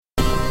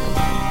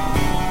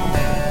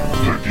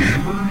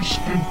Gamer's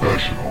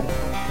Confessional.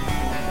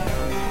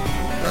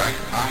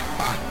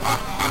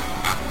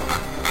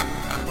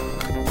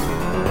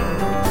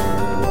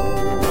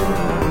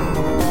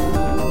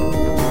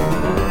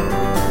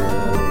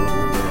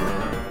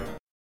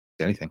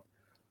 Anything.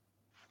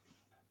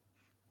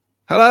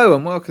 Hello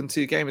and welcome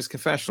to Gamer's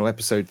Confessional,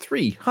 episode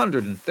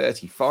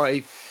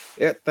 335.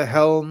 At the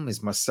helm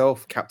is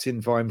myself,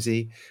 Captain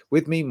Vimesy.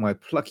 With me, my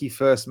plucky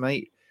first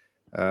mate,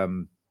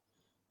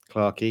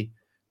 Clarky.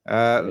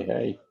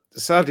 Hey.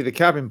 Sadly, the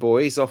cabin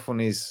boy is off on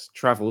his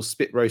travels,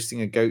 spit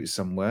roasting a goat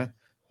somewhere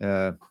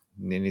in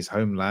his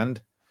homeland.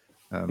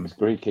 It's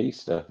Greek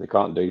Easter. They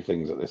can't do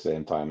things at the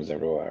same time as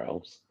everywhere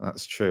else.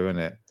 That's true,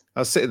 isn't it? I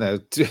was sitting there,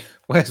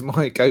 where's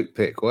my goat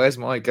pick? Where's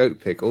my goat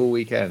pick all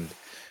weekend?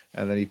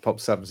 And then he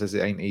pops up and says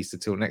it ain't Easter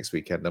till next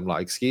weekend. I'm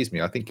like, excuse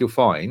me, I think you'll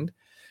find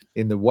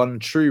in the one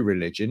true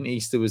religion,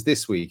 Easter was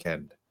this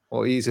weekend.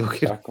 What are you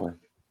talking Exactly.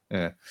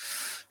 Yeah.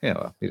 Yeah,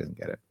 well, he doesn't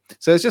get it.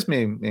 So it's just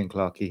me and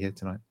Clarky here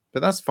tonight.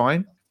 But that's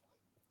fine.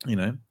 You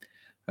know.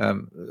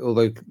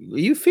 Although, are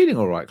you feeling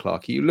all right,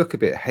 Clarky? You look a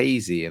bit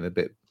hazy and a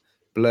bit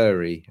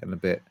blurry and a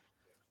bit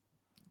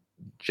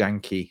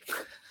janky.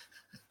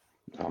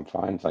 I'm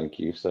fine, thank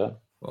you, sir.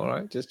 All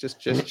right, just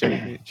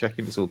checking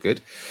it's all good.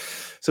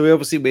 So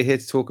we're here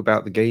to talk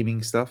about the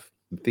gaming stuff,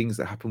 the things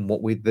that happen.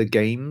 What with the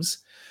games,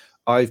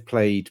 I've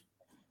played,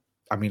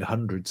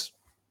 hundreds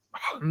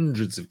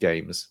of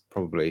games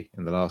probably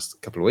in the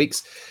last couple of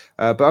weeks.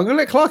 But I'm going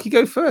to let Clarky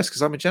go first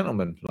because I'm a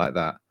gentleman like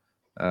that.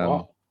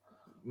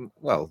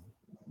 Well,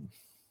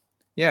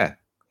 yeah,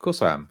 of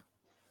course I am.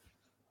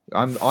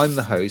 I'm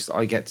the host.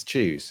 I get to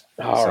choose.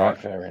 All right,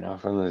 fair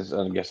enough. And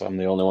I guess I'm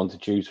the only one to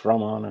choose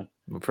from, aren't I?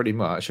 Well, pretty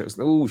much.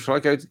 Oh, shall I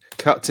go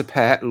cut to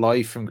Pet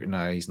live from?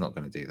 No, he's not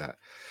going to do that.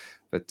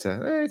 But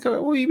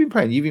what you've been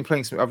playing? You've been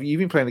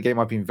playing a game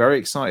I've been very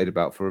excited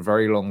about for a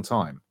very long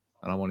time,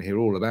 and I want to hear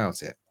all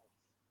about it.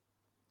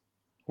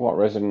 What,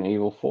 Resident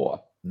Evil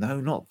 4?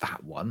 No, not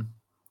that one.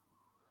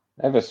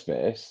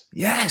 Everspace?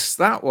 Yes,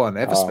 that one.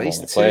 Everspace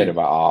 2. I played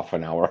about half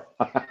an hour.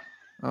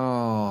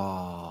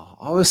 Oh,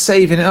 I was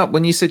saving it up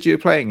when you said you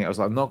were playing it. I was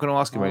like, I'm not going to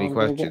ask him any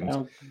questions.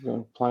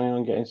 I'm planning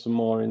on getting some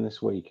more in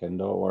this weekend.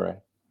 Don't worry.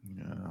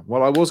 Yeah.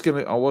 Well, I was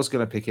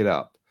gonna pick it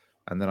up,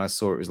 and then I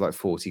saw it was like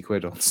 40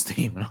 quid on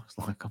Steam, and I was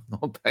like, I'm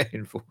not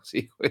paying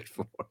 40 quid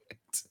for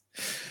it.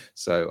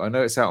 So I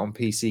know it's out on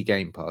PC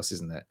Game Pass,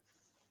 isn't it?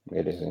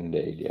 It is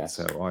indeed, yes.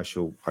 So I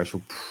shall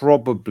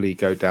probably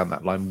go down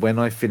that line when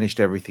I finished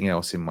everything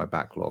else in my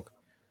backlog.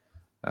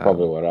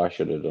 Probably what I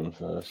should have done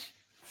first.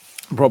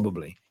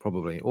 Probably.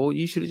 Or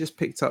you should have just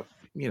picked up,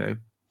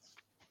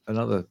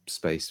 another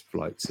space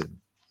flight sim,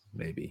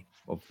 maybe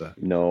of the.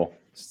 No,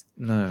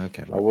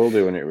 okay. I will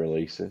do when it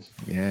releases.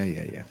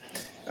 Yeah.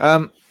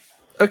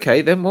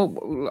 Okay, then.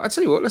 Well, I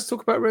tell you what. Let's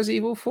talk about Resident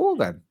Evil 4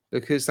 then,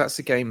 because that's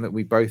a game that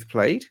we both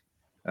played.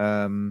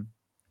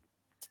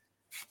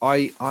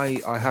 I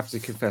have to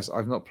confess,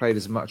 I've not played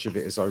as much of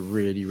it as I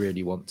really,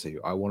 really want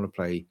to. I want to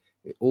play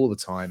it all the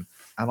time,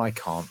 and I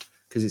can't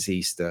because it's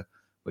Easter,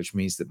 which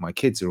means that my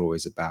kids are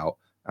always about,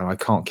 and I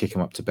can't kick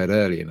them up to bed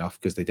early enough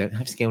because they don't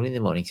have school in the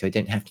morning, so I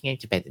don't have to go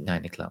to bed at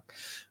 9 o'clock.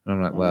 And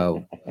I'm like,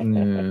 well,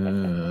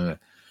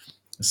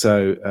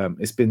 so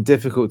it's been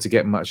difficult to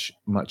get much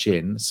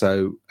in.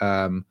 So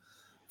for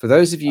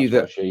those of you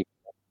oh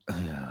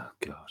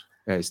God.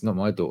 Yeah, it's not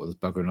my daughter that's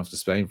buggering off to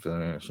Spain for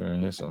that.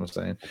 That's what I'm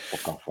saying. I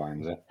can't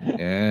find it.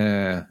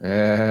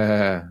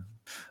 Yeah.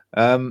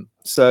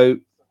 So,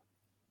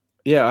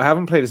 yeah, I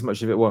haven't played as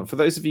much of it once. For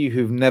those of you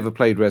who've never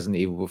played Resident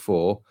Evil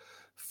before,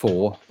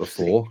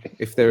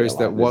 if there is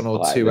that one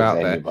or two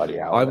out there,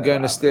 I'm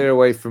going to steer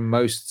away from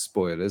most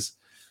spoilers.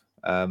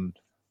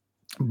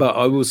 But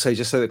I will say,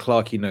 just so that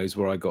Clarky knows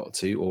where I got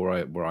to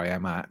or where I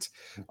am at,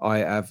 I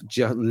have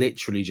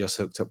literally just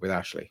hooked up with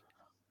Ashley.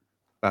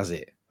 That's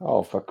it.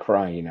 Oh, for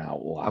crying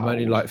out loud. I'm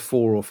only like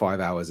 4 or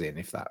 5 hours in,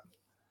 if that.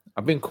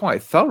 I've been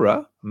quite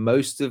thorough.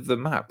 Most of the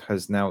map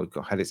has now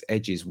had its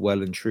edges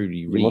well and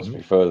truly reamed. You must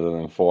be further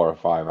than 4 or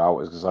 5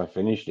 hours because I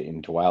finished it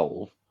in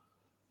 12.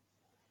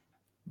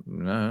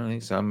 No,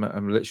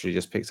 I'm literally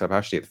just picked up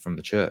Ashley from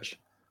the church.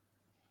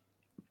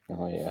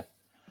 Oh, yeah.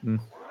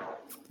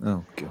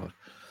 Oh, God.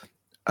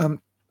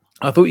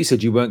 I thought you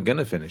said you weren't going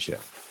to finish it.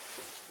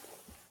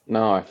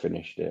 No, I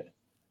finished it.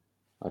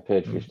 I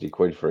paid 50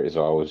 quid for it,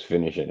 so I was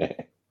finishing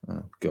it.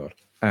 Oh, God.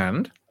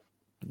 And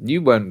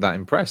you weren't that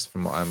impressed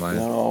from what I might.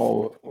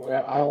 No,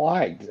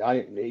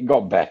 it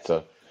got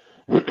better.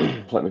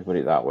 Let me put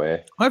it that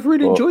way. I've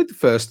really enjoyed the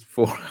first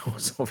 4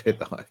 hours of it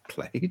that I've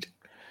played.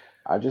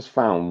 I just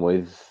found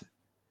with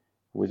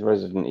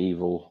Resident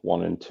Evil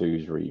 1 and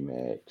 2's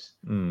remakes,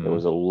 there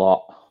was a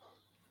lot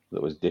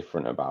that was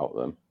different about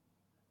them.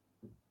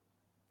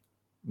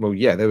 Well,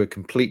 yeah, they were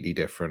completely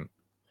different.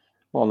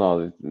 Well,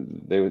 no,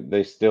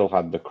 they still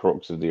had the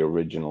crux of the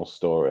original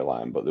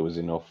storyline, but there was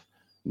enough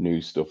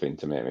new stuff in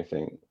to make me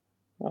think,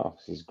 oh,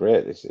 this is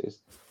great. This is.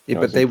 Yeah,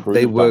 but they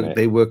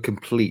were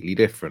completely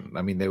different.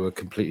 I mean, they were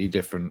completely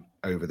different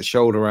over the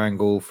shoulder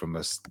angle from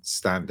a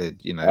standard,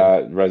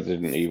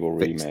 Resident Evil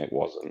remake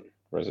wasn't.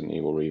 Resident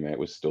Evil remake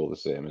was still the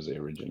same as the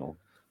original.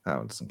 That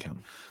one doesn't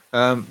count.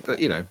 But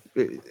you know,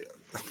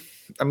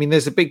 I mean,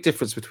 there's a big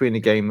difference between a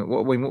game.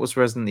 What was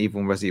Resident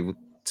Evil and Resident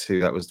Evil 2?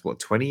 That was what,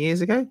 20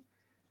 years ago?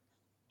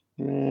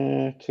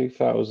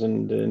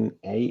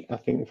 2008, I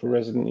think, for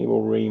Resident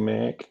Evil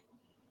remake.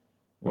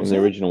 Was the it?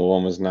 original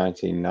one was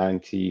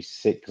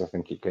 1996, I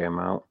think it came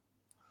out.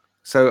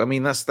 So I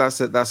mean, that's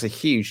a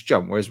huge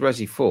jump. Whereas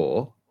Resi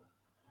 4,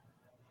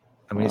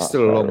 I mean, Well, it's that's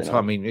still a fair long enough. time.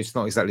 I mean, it's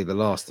not exactly The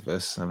Last of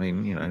Us. I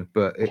mean, you know,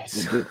 but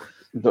it's.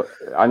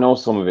 I know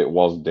some of it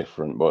was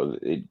different, but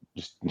it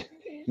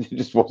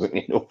just wasn't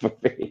enough of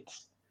it.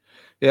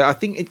 Yeah, I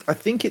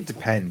think it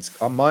depends.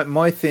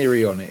 My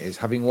theory on it is,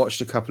 having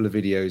watched a couple of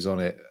videos on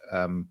it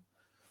from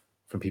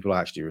people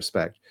I actually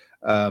respect.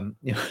 You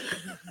know,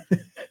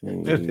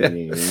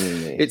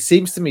 it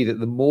seems to me that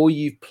the more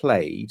you've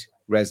played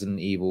Resident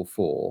Evil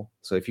 4,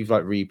 so if you've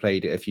like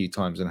replayed it a few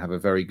times and have a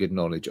very good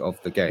knowledge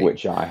of the game,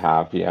 which I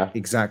have, yeah,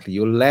 exactly,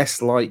 you're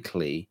less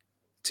likely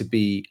to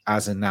be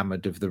as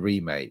enamored of the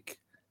remake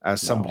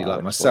as somebody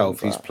like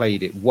myself who's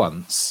played it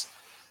once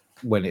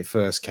when it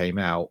first came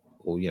out,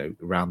 or you know,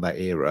 around that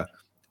era,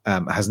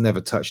 has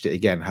never touched it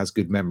again, has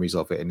good memories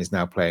of it, and is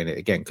now playing it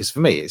again. Because for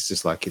me, it's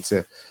just like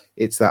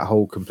it's that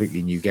whole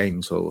completely new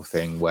game sort of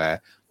thing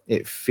where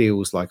it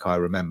feels like I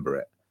remember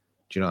it.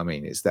 Do you know what I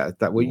mean? It's that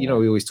you know,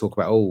 we always talk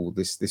about, oh,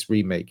 this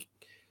remake,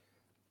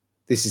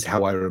 this is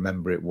how I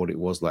remember it, what it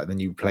was like. Then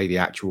you play the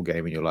actual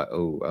game and you're like,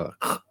 oh,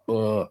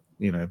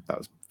 you know, that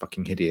was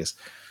fucking hideous.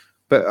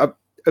 But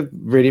I'm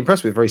really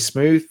impressed with it. Very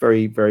smooth,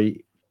 very,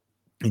 very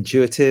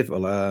intuitive.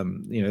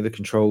 You know, the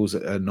controls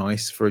are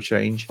nice for a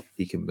change.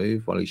 He can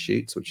move while he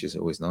shoots, which is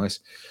always nice.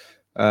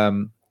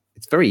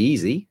 It's very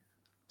easy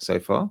so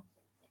far.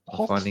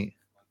 I'm finding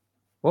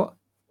what?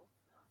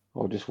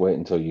 I'll just wait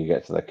until you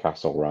get to the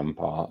castle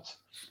ramparts.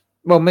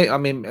 Well, I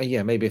mean,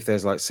 yeah, maybe if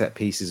there's like set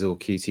pieces or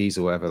QTs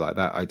or whatever like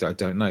that, I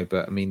don't know.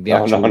 But I mean, the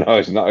actual... no,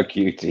 it's not a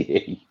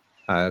QTE.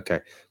 Okay.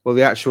 Well,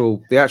 the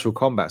actual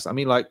combats. I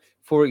mean, like,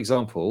 for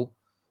example,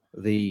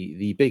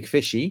 the big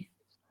fishy.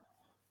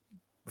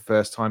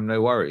 First time,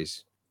 no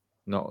worries,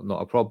 not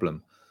a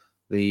problem.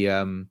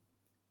 The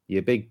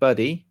your big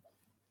buddy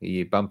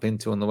you bump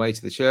into on the way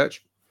to the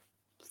church,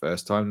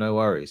 first time, no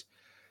worries.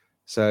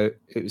 So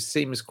it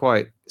seems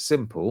quite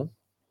simple,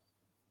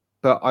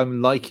 but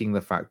I'm liking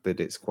the fact that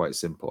it's quite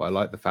simple. I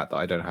like the fact that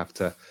I don't have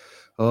to,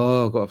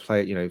 I've got to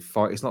play it, you know,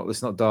 fight. It's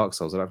not Dark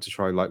Souls. I have to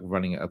try like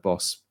running at a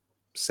boss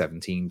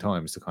 17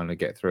 times to kind of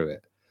get through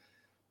it.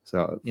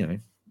 So, you know,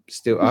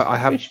 still I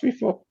have fish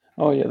before.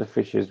 Oh yeah, the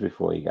fish is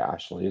before you get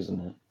Ashley, isn't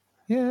it?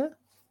 Yeah.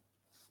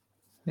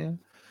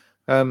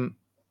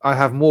 I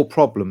have more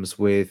problems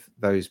with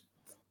those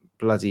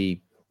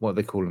bloody, what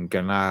they call them,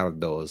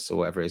 ganardos or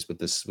whatever it is,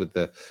 with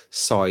the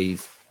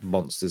scythe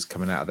monsters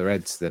coming out of their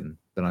heads than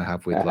I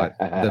have with like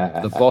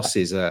the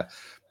bosses are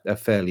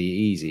fairly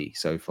easy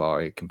so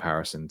far in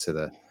comparison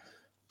to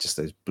just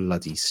those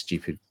bloody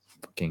stupid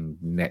fucking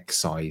neck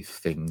scythe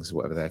things,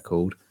 whatever they're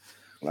called.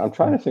 I'm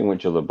trying to think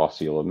which other boss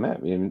you'll have met.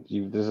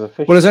 There's a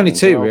fish. Well, there's only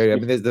two really. I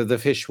mean, there's the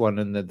fish one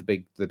and the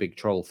big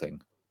troll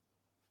thing.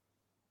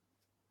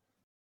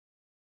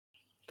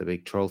 The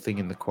big troll thing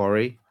in the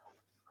quarry.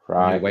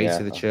 Right. Your way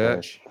to the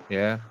church.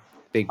 Yeah.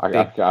 Big.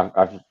 I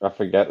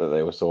forget that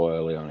they were so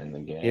early on in the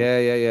game.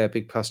 Yeah.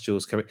 Big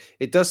pustules coming.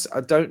 It does. I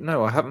don't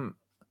know. I haven't.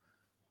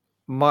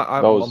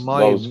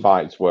 Those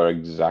fights were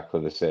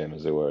exactly the same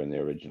as they were in the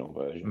original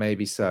version.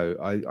 Maybe so.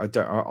 I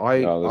don't.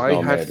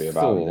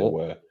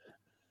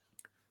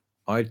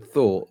 I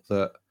thought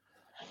that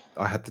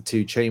I had the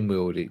two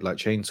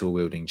chainsaw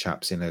wielding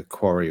chaps in a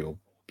quarry or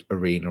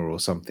arena or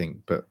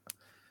something, but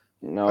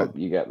no,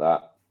 you get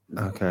that.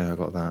 Okay, I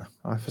got that.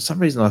 For some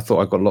reason, I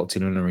thought I got locked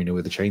in an arena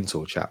with a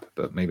chainsaw chap,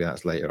 but maybe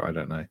that's later. I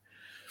don't know.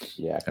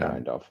 Yeah,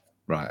 kind of.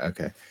 Right.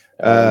 Okay.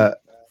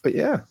 But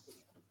yeah.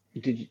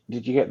 Did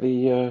you get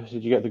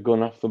the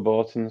gun off the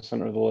boat in the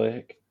center of the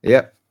lake?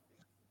 Yep.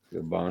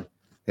 Good barn.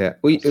 Yeah.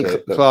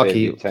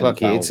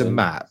 Clarky, it's a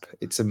map.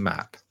 It's a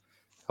map.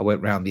 I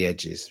went round the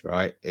edges,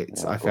 right?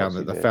 I found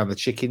the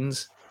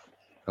chickens.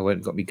 I went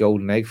and got me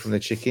golden egg from the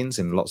chickens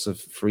and lots of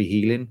free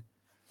healing.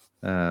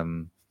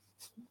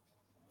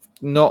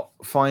 Not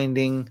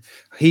finding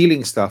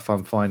healing stuff,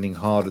 I'm finding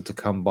harder to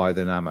come by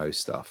than ammo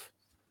stuff.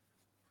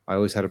 I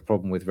always had a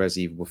problem with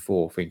Resi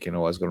before, thinking, I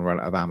was going to run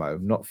out of ammo.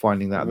 I'm not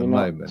finding that at the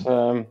moment.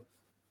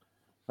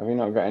 Have you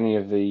not got any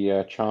of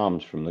the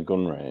charms from the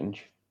gun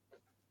range?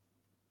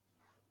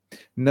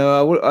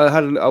 No,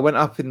 I went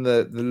up in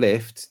the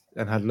lift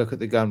and had a look at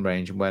the gun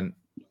range and went,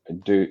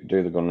 do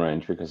the gun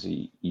range, because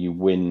you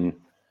win,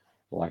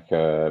 like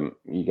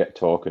you get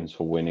tokens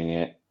for winning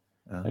it.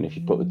 And if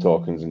you put the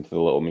tokens into the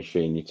little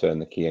machine, you turn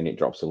the key and it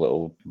drops a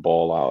little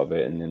ball out of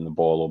it, and then the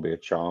ball will be a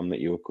charm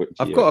that you equip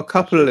to I've got a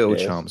couple of little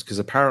charms because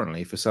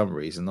apparently for some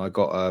reason I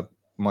got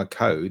my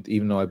code,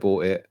 even though I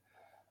bought it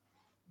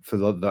for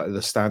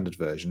the standard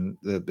version,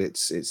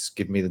 it's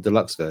given me the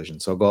deluxe version.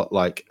 So I got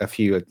like a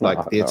few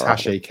like the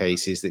attache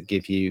cases that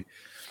give you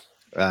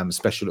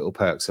special little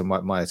perks. And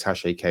my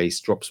attache case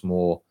drops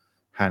more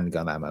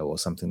handgun ammo or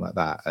something like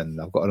that.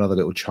 And I've got another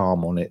little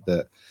charm on it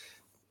that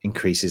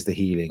increases the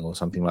healing or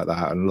something like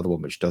that, and another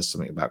one which does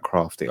something about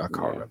crafting. I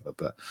can't remember,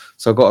 but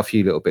so I've got a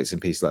few little bits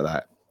and pieces like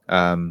that.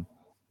 I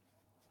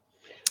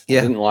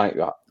didn't like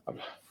that.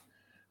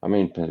 I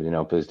mean, you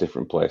know, there's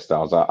different play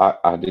styles.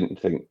 I didn't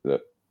think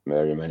that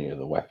very many of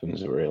the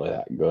weapons were really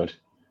that good.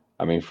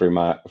 I mean,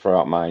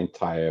 throughout my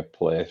entire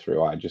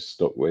playthrough, I just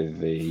stuck with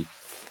the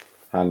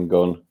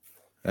handgun.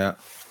 Yeah.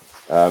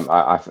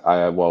 I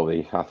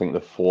think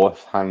the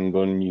fourth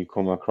handgun you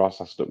come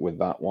across, I stuck with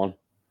that one.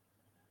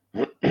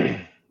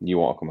 You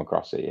won't come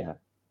across it yet.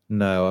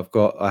 No,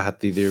 I had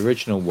the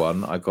original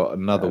one. I got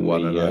another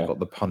one, and I got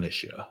the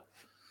Punisher.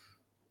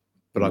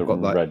 But I've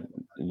got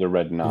the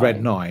Red 9.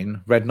 Red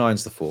 9. Red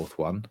 9's the fourth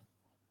one.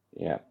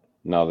 Yeah.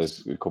 No,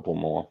 there's a couple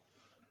more.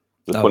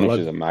 The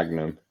Punisher's a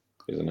Magnum,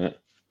 isn't it?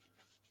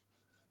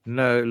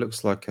 No, it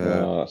looks like a.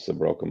 No, that's the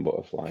Broken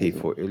Butterfly.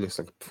 P40. It looks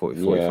like a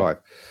 45.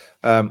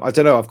 I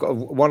don't know. I've got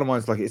one of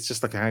mine's like it's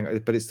just like a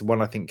hang, but it's the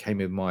one I think came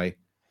in my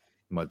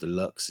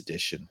deluxe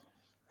edition.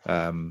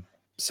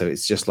 So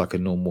it's just like a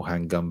normal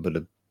handgun,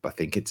 but I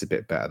think it's a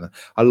bit better.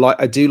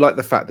 I do like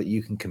the fact that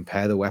you can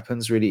compare the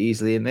weapons really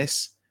easily in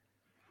this.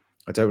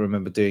 I don't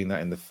remember doing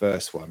that in the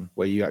first one,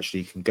 where you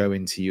actually can go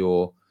into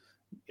your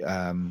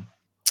menu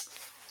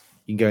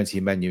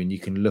and you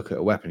can look at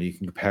a weapon. You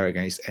can compare it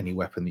against any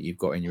weapon that you've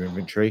got in your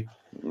inventory.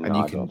 No, and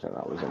I don't think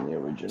that was in the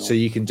original. So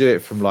you can do it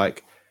from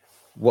like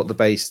what the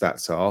base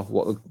stats are,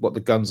 what the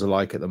guns are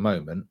like at the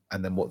moment,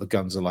 and then what the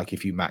guns are like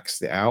if you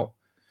maxed it out.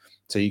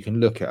 So you can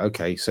look at,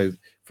 okay, so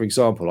for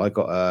example, I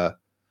got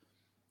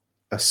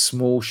a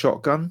small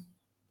shotgun.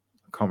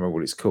 I can't remember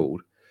what it's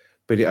called,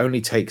 but it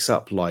only takes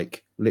up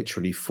like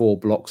literally 4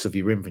 blocks of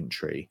your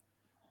inventory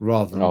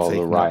rather than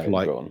taking up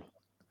like gun.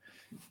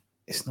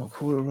 It's not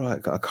called a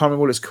riot gun. I can't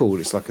remember what it's called.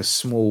 It's like a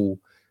small,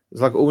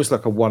 it's like almost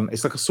like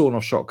it's like a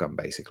sawn-off shotgun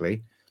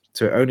basically.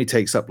 So it only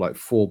takes up like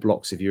 4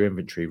 blocks of your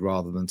inventory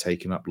rather than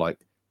taking up like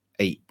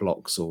 8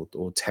 blocks or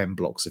 10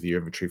 blocks of your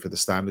inventory for the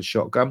standard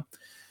shotgun.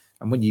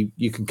 And when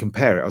you can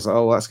compare it, I was like,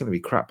 oh, that's going to be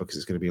crap because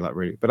it's going to be like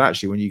really. But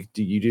actually, when you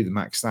do the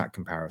max stat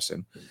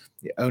comparison,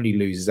 it only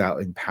loses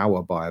out in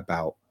power by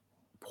about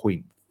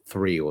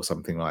 0.3 or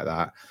something like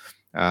that.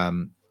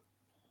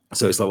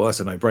 So it's like, well, that's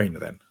a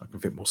no-brainer then. I can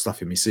fit more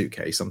stuff in my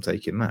suitcase. I'm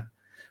taking that.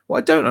 What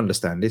I don't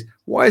understand is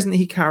why isn't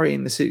he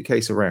carrying the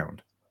suitcase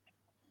around?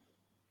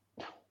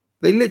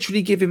 They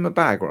literally give him a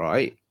bag,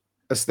 right?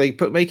 As they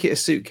make it a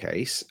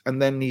suitcase,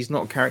 and then he's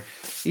not carrying.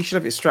 He should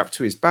have it strapped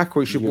to his back,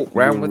 or he should walk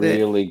around with it.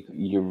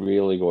 You're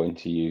really going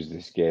to use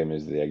this game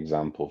as the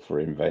example for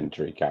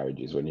inventory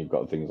carriages when you've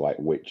got things like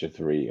Witcher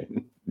 3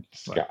 and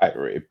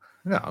Skyrim.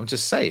 No, I'm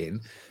just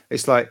saying,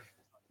 it's like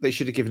they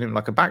should have given him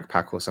like a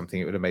backpack or something.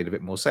 It would have made a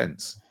bit more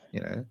sense, you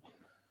know.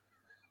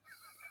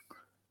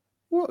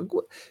 What?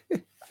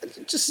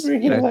 Just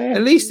really, you know,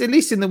 at least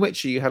in The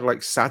Witcher, you had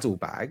like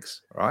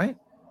saddlebags, right?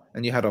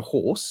 And you had a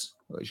horse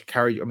which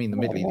carried. I mean,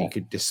 admittedly, you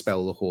could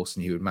dispel the horse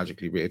and he would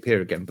magically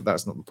reappear again, but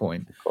that's not the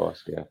point. Of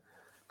course, yeah.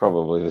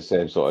 Probably the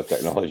same sort of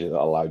technology that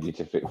allowed you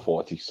to fit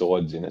 40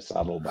 swords in a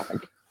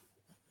saddlebag.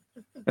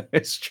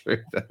 It's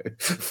true, though.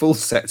 Full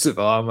sets of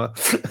armor.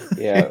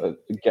 Yeah,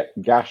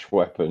 gash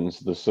weapons,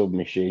 the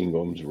submachine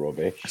guns,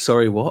 rubbish.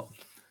 Sorry, what?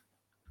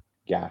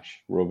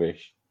 Gash,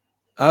 rubbish.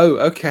 Oh,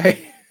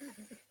 okay.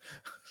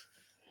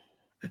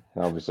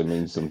 That obviously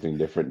means something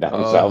different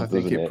down south, doesn't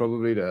it? I think it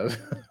probably does.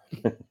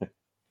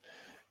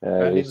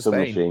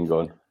 Submachine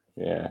gun.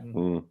 Yeah.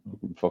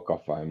 Fuck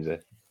off, Vimesy.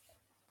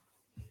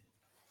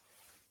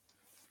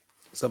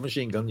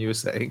 Submachine gun, you were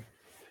saying?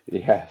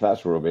 Yeah,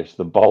 that's rubbish.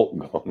 The bolt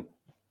gun.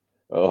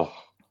 Oh,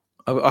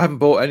 I haven't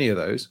bought any of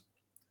those.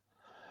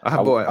 I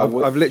haven't bought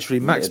it. I've literally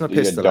maxed my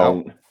pistol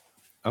out.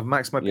 I've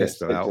maxed my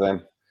pistol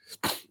out.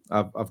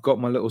 I've got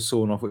my little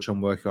sawn off, which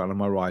I'm working on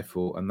my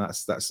rifle, and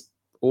that's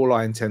all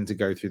I intend to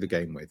go through the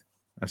game with.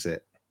 That's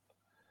it.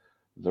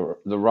 The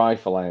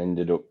rifle I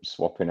ended up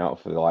swapping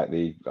out for like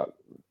the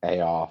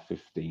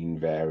AR-15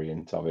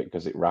 variant of it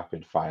because it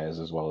rapid fires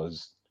as well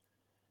as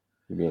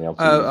being able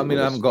to. I mean,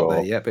 I haven't got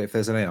there yet, but if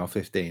there's an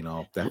AR-15,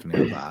 I'll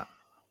definitely have that.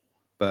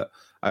 But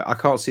I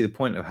can't see the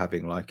point of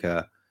having like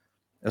a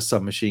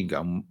submachine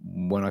gun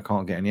when I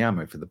can't get any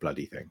ammo for the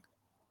bloody thing.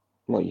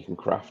 Well, you can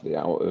craft it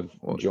out of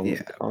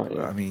junk. Can't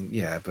you? I mean,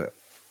 yeah, but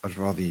I'd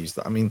rather use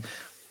that. I mean,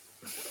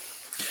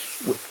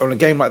 on a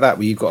game like that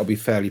where you've got to be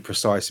fairly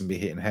precise and be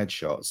hitting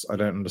headshots, I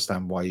don't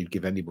understand why you'd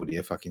give anybody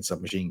a fucking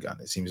submachine gun.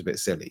 It seems a bit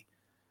silly.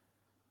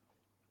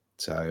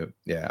 So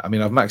yeah, I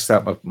mean, I've maxed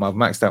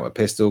out my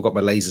pistol, got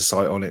my laser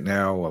sight on it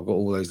now. I've got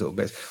all those little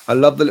bits. I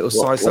love the little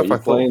side stuff. Are you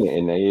playing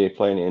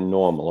it in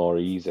normal or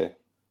easy?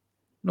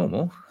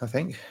 Normal, I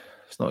think.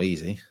 It's not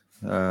easy.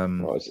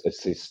 It's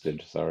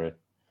assisted. Sorry.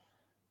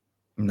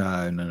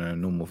 No,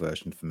 normal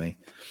version for me.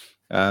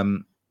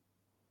 And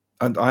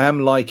I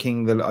am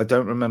liking I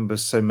don't remember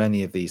so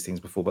many of these things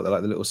before, but they're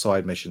like the little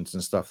side missions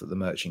and stuff that the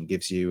merchant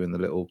gives you, and the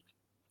little.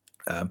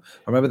 I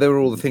remember there were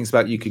all the things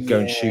about you could go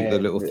and shoot the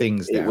little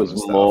things down. It was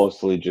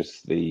mostly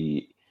just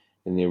in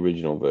the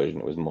original version,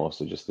 it was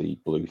mostly just the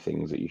blue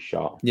things that you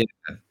shot. Yeah,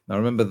 I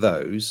remember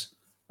those.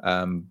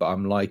 But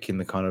I'm liking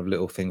the kind of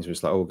little things where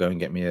it's like, oh, go and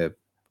get me a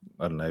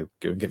I don't know,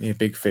 go and get me a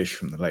big fish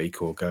from the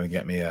lake, or go and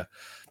get me a.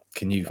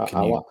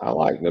 I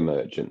like the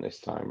merchant this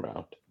time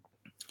round.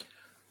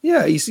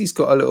 Yeah, he's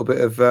got a little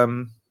bit of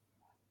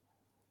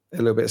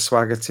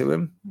swagger to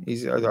him.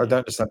 I don't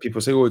understand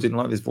people say, "Oh, I didn't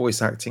like this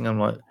voice acting." I'm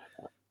like,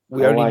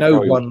 we only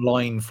know one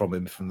line from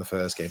him from the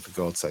first game, for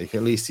God's sake.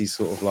 At least he's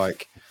sort of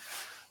like,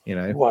 you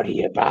know, what do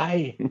you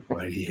buy?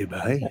 What do you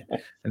buy?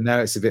 And now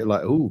it's a bit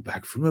like, oh,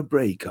 back from a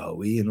break, are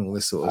we? And all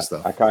this sort of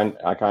stuff. I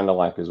kind of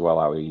like as well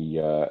how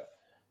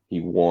he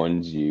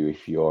warns you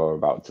if you're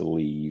about to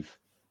leave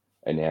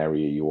an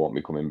area you won't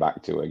be coming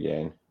back to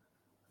again.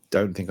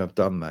 Don't think I've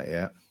done that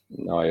yet.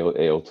 No,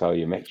 he'll tell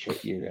you, make sure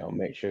you've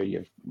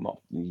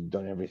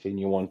done everything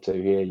you want to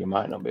here. You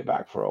might not be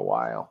back for a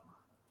while.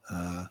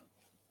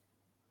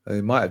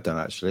 He might have done,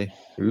 actually.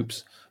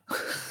 Oops.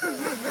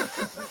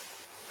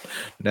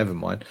 Never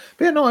mind.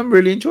 But yeah, no, I'm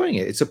really enjoying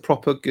it. It's a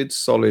proper good,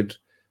 solid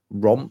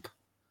romp.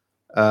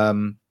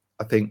 I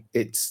think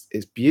it's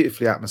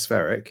beautifully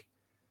atmospheric.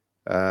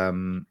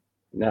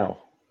 Now,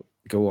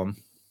 go on.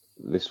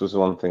 This was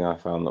one thing I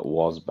found that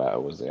was better,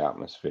 was the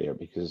atmosphere,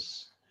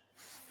 because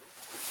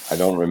I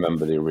don't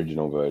remember the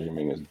original version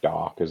being as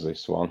dark as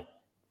this one.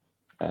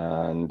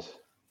 And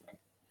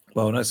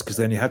well, that's because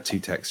they only had two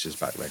textures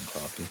back then,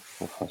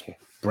 Clarky.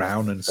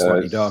 Brown and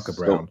slightly darker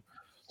brown.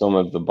 Some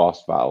of the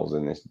boss battles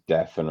in this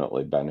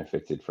definitely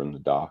benefited from the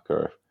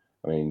darker.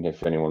 I mean,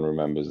 if anyone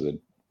remembers the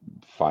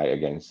fight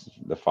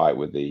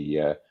with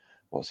the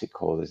what's it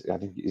called? I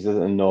think is it a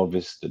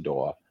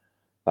Novistador?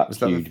 That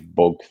huge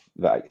bug,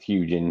 that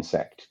huge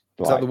insect.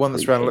 Is that the one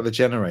that's around like the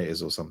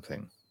generators or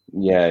something?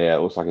 Yeah, it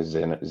looks like a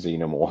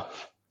xenomorph.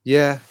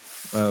 Yeah.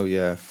 Oh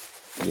yeah.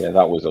 Yeah,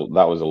 that was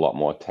a lot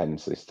more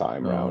tense this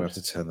time round. I have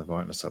to turn the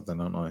brightness up then,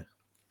 aren't I?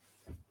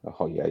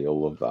 Oh yeah,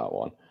 you'll love that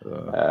one.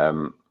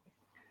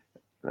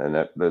 And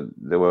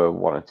there were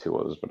one or two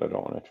others, but I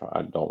don't want to try.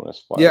 I don't want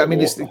to spoil. Yeah, I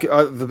mean, it's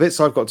the bits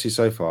I've got to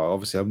so far.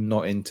 Obviously, I'm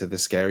not into the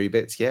scary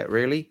bits yet,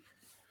 really.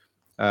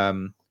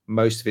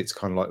 Most of it's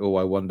kind of like, oh,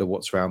 I wonder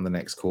what's around the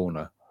next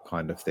corner,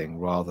 kind of thing,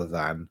 rather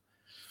than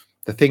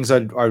the things I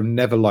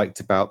never liked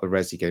about the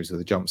Resi games with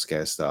the jump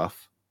scare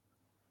stuff.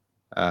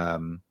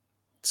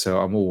 So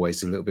I'm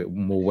always a little bit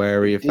more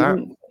wary of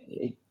that.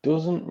 It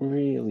doesn't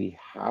really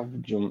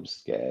have jump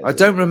scares. I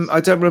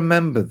don't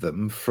remember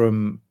them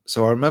from.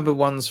 So I remember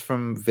ones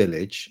from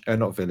Village,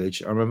 not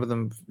Village. I remember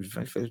them.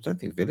 I don't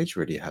think Village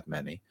really had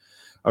many.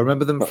 I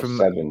remember them from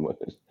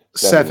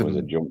 7 was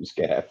a jump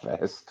scare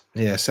fest.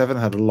 Yeah, 7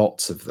 had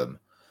lots of them.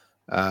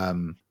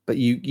 But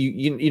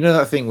you know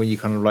that thing where you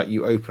kind of like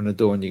you open a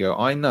door and you go,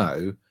 I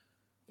know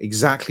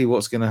exactly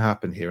what's going to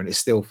happen here, and it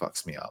still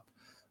fucks me up.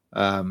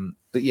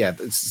 But yeah,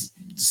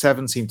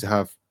 7 seemed to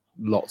have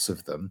lots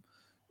of them.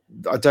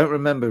 I don't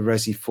remember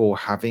Resi 4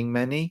 having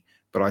many,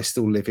 but I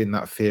still live in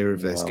that fear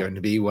of there's going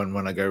to be one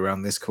when I go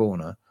around this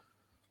corner.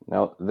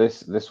 Now,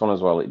 this one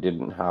as well, it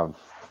didn't have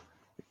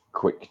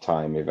quick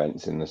time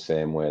events in the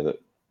same way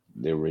that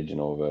the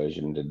original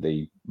version did.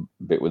 The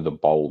bit with the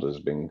boulders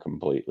being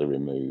completely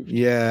removed.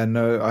 Yeah,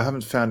 no, I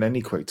haven't found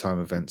any quick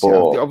time events yet.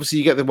 Obviously,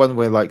 you get the one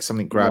where like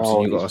something grabs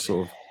and you got to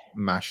sort of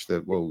mash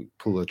pull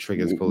the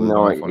triggers, pull the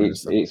knife on.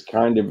 It's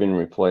kind of been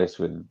replaced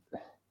with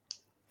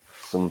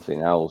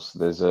something else.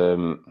 There's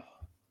you'll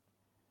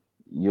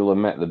have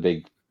met the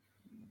big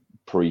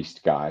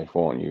priest guy,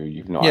 won't you?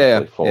 You've not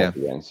actually fought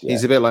against yet.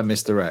 He's a bit like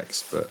Mr.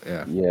 X, but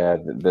yeah. Yeah,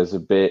 there's a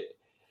bit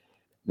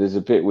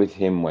with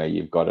him where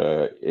you've got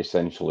to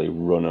essentially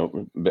run a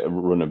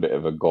bit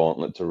of a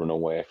gauntlet to run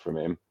away from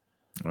him.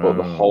 But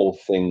the whole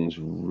thing's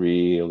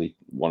really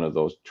one of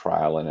those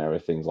trial and error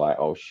things. Like,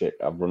 oh shit,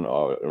 I've run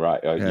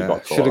right. You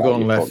got should have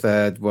gone left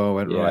there. Well,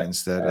 went right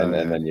instead, and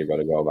then you've got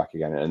to go back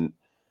again. And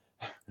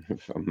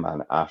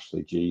man,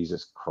 Ashley,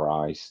 Jesus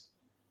Christ,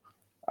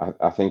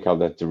 I think I'll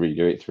have to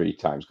redo it 3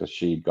 times because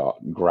she got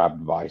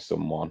grabbed by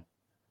someone.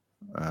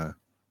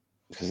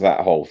 Because that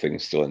whole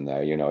thing's still in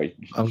there, you know.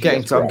 I'm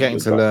getting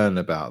to learn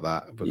about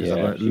that because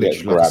I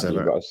literally grabbed.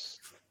 You've got a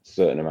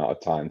certain amount of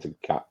time to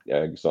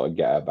sort of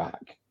get her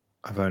back.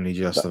 I've only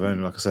just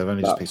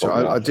picked her.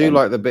 I do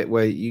like the bit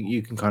where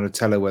you can kind of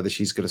tell her whether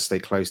she's going to stay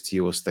close to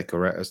you or stay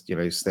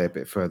a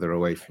bit further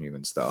away from you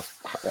and stuff.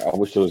 I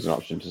wish there was an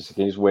option to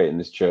can you just wait in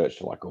this church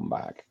till I come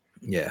back.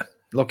 Yeah,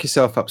 lock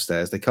yourself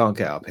upstairs. They can't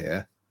get up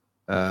here.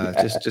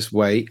 Just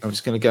wait. I'm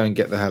just going to go and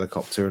get the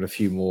helicopter and a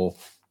few more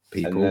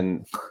people.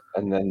 And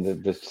then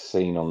the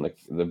scene on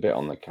the bit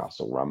on the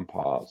castle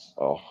ramparts.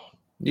 Oh.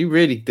 You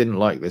really didn't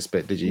like this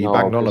bit, did you? You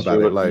banged on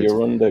about it loads.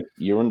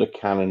 You're under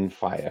cannon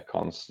fire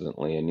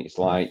constantly, and it's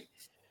like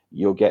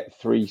you'll get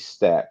 3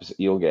 steps,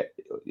 you'll get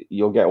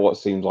what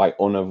seems like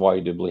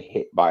unavoidably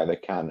hit by the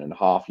cannon,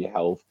 half your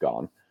health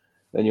gone.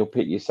 Then you'll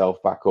pick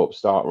yourself back up,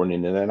 start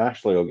running, and then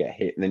Ashley will get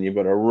hit, and then you've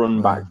got to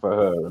run back for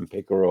her and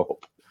pick her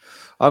up.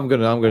 I'm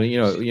gonna, you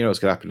know what's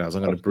gonna happen now is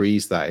I'm gonna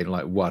breeze that in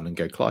like 1 and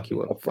go, Clarky,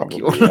 what the fuck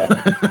you want?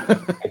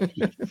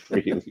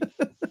 Really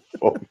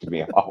fucked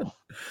me off.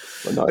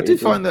 No, I do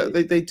find that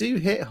they do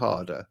hit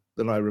harder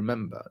than I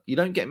remember. You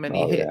don't get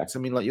many hits. I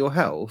mean, like your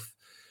health,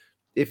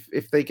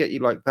 if they get you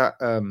like that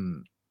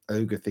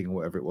ogre thing or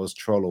whatever it was,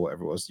 troll or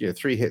whatever it was.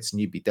 3 hits and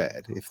you'd be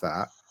dead, if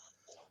that.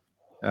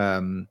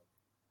 But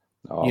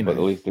at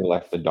least they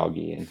left the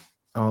doggy in.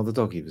 Oh, the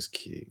doggy was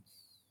cute.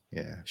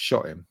 Yeah,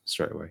 shot him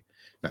straight away.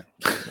 No.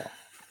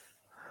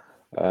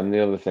 The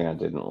other thing I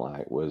didn't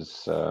like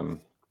was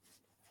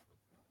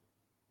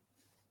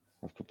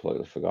I've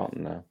completely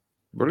forgotten now.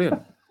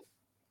 Brilliant.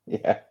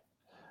 Yeah.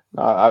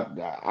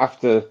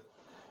 After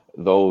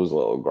those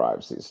little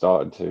gripes, it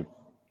started to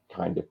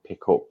kind of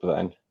pick up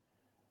then.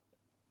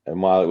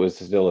 And while it was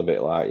still a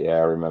bit like, I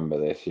remember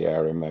this,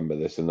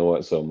 and there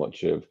weren't so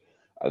much of.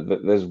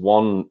 There's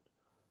one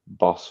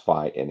boss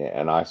fight in it,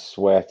 and I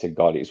swear to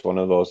God, it's one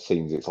of those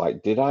scenes. It's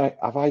like,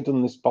 have I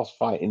done this boss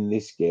fight in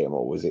this game,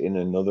 or was it in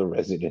another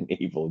Resident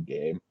Evil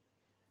game?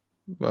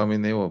 Well, I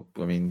mean,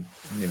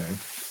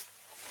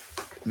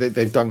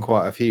 they've done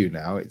quite a few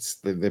now.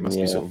 They must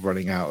be sort of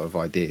running out of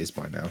ideas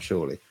by now,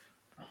 surely.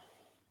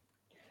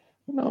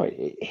 No,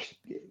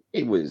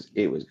 it was.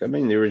 I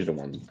mean, the original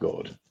one's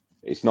good.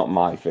 It's not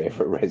my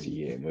favorite Resi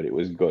game, but it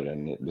was good.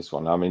 And this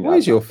one, I mean, what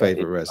is your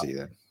favorite Resi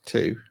then?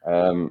 2.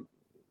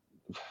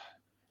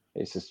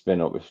 It's a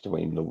spin-up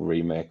between the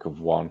remake of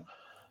 1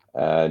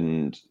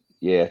 and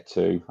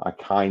 2. I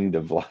kind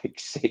of like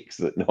 6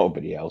 that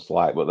nobody else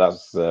liked, but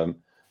that's a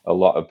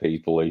lot of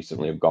people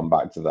recently have gone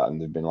back to that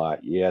and they've been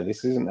like,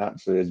 this isn't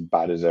actually as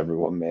bad as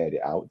everyone made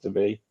it out to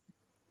be.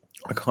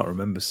 I can't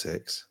remember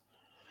 6.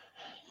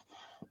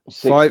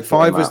 5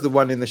 was the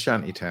one in the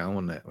shanty town,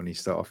 wasn't it? When you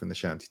start off in the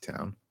shanty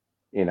town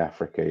in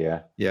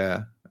Africa,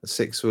 yeah.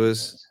 6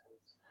 was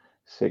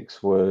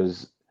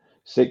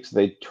 6.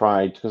 They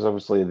tried, because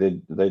obviously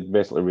they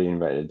basically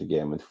reinvented the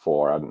game with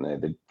 4, hadn't they?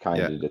 They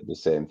kind of did the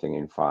same thing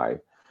in 5,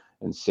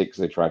 and 6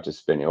 they tried to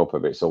spin it up a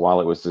bit. So while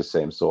it was the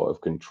same sort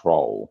of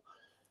control,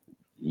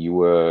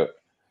 the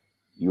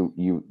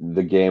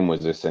game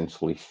was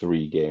essentially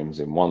 3 games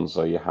in one.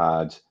 So you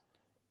had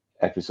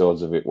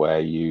episodes of it where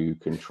you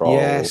control.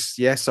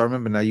 Yes, I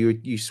remember now.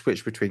 You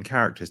switched between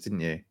characters,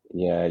 didn't you?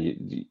 Yeah,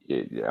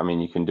 I mean,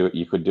 you can do it.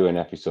 You could do an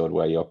episode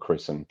where you're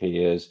Chris and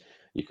Piers.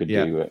 You could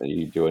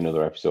do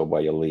another episode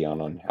where you're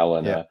Leon and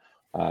Helena,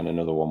 and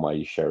another one where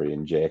you're Sherry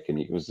and Jake. And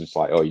it was just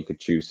like, you could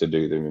choose to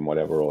do them in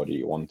whatever order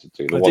you wanted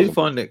to. I do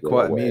find it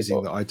quite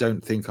amusing that I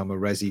don't think I'm a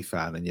Resi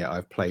fan, and yet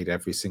I've played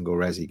every single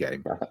Resi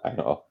game. I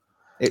know.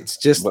 It's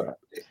just. But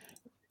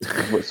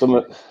some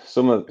of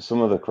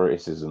the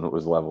criticism that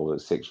was leveled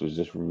at 6 was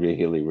just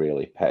really,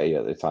 really petty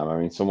at the time. I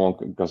mean,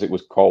 because it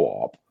was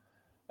co-op,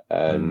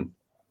 and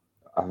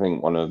I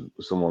think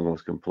someone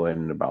was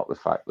complaining about the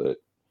fact that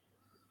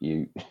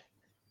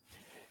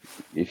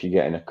if you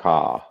get in a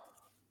car,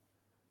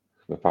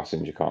 the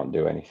passenger can't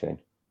do anything,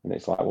 and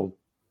it's like, well,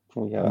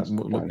 that's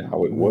kind of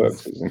how it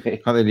works, isn't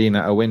it? Can't they lean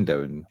out a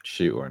window and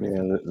shoot or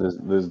anything? Yeah,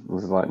 there's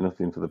like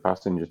nothing for the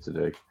passenger to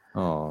do.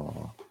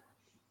 Oh.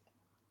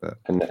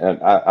 And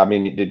I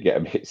mean, it did get a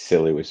bit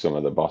silly with some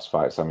of the boss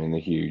fights. I mean, the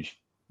huge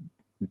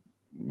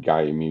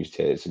guy who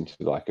mutates into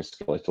like a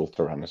skeletal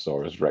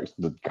Tyrannosaurus Rex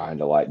that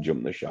kind of like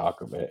jumped the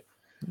shark a bit.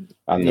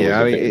 And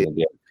I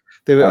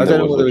don't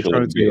know what they were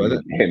trying to do.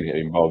 It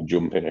involved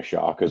jumping a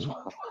shark as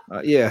well.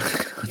 I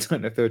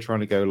don't know if they were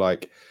trying to go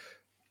like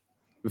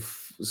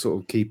sort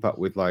of keep up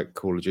with like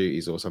Call of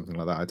Duties or something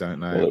like that. I don't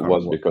know. Well,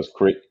 it was because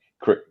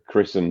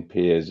Chris and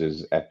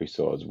Piers'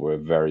 episodes were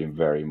very,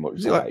 very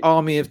much like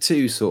Army of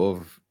Two, sort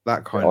of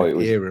that kind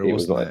of era,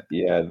 wasn't it?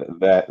 Yeah,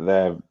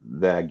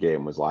 their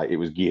game was like, it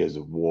was Gears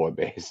of War,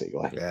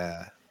 basically.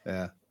 Yeah.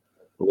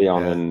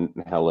 Leon and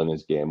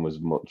Helena's game was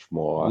much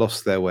more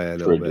lost their way a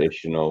little bit.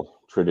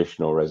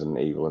 Traditional Resident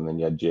Evil, and then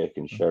you had Jake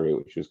and Sherry,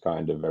 which was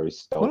kind of very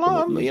stealthy.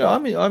 Well, I'm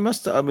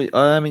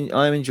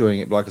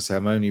enjoying it. But like I say,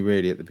 I'm only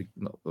really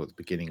not at the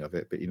beginning of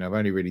it, but I've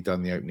only really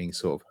done the opening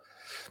sort of.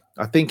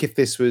 I think if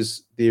this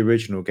was the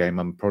original game,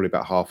 I'm probably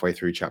about halfway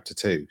through chapter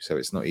 2, so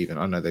it's not even.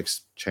 I know they've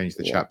changed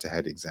the chapter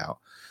headings out,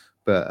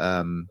 but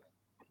I'm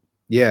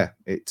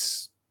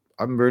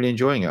really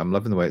enjoying it. I'm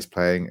loving the way it's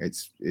playing.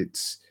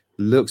 It's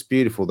looks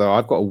beautiful, though.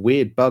 I've got a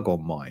weird bug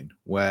on mine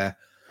where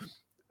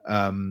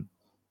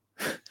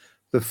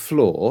the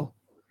floor,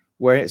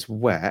 where it's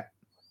wet,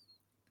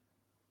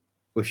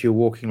 if you're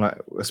walking, like,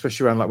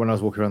 especially around, like when I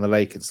was walking around the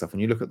lake and stuff,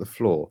 and you look at the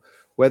floor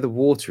where the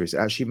water is, it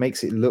actually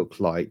makes it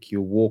look like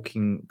you're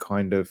walking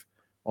kind of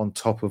on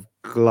top of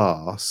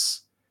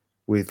glass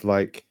with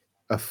like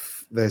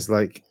there's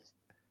like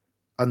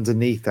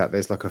underneath that,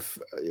 there's like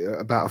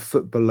about a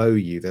foot below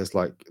you, there's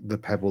like the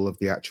pebble of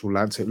the actual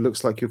land. So it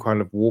looks like you're kind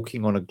of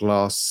walking on a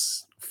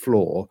glass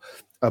floor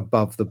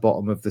above the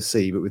bottom of the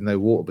sea, but with no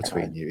water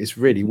between you. It's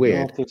really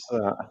weird.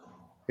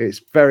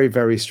 It's very,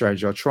 very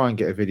strange. I'll try and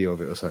get a video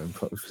of it or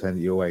something, send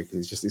it your way,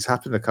 because it's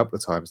happened a couple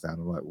of times now.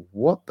 I'm like,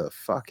 what the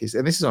fuck is?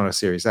 And this is on a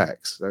Series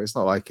X, so it's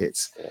not like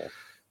it's,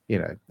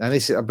 And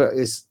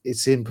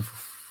it's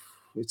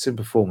in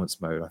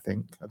performance mode. I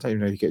think. I don't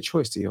even know if you get a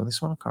choice, do you, on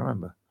this one? I can't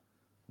remember.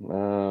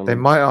 They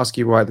might ask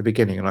you right at the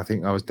beginning, and I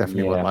think I was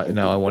definitely one like,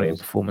 no, I want it in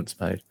performance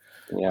mode.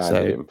 Yeah, I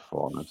did it in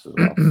performance as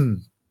well.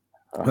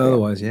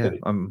 Otherwise, I did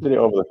it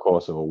over the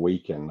course of a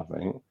weekend, I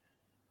think.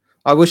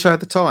 I wish I had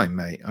the time,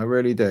 mate. I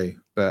really do.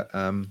 But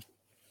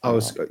I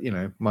was,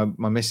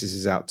 my missus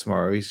is out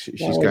tomorrow.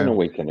 She's it wasn't going a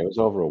weekend. It was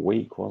over a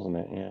week, wasn't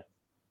it? Yeah.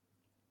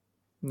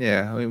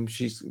 Yeah, I mean,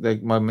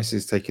 my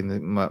missus is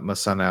taking my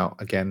son out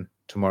again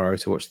tomorrow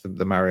to watch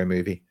the Mario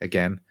movie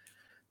again.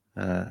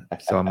 So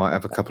I might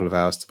have a couple of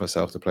hours to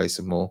myself to play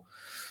some more.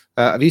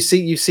 Have you've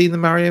seen the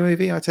Mario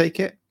movie? I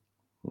take it.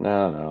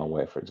 No, I'll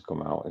wait for it to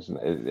come out.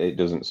 It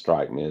doesn't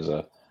strike me as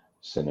a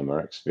cinema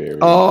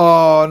experience.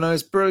 Oh no,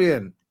 it's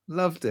brilliant.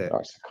 Loved it.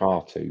 That's a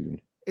cartoon.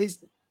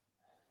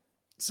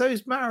 So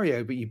is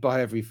Mario, but you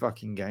buy every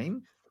fucking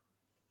game.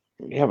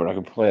 Yeah, but I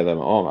can play them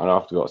at home. I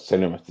don't have to go to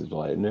cinema to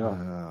play it.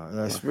 No,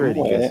 that's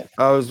really good.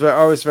 I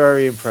was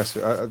very impressed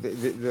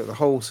with the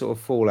whole sort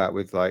of fallout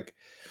with like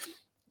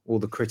all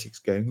the critics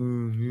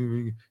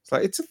going. It's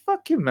like it's a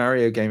fucking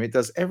Mario game. It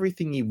does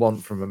everything you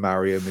want from a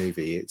Mario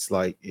movie. It's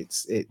like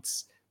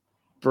it's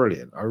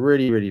brilliant. I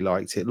really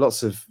liked it.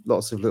 Lots of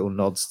little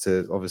nods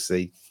to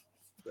obviously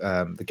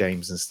the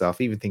games and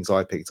stuff. Even things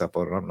I picked up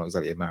on. I'm not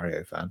exactly a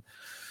Mario fan.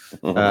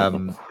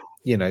 The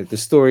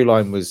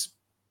storyline was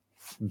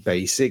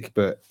basic,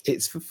 but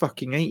it's for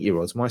fucking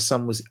 8-year-olds. My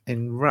son was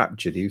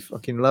enraptured. He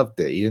fucking loved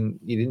it. He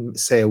didn't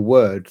say a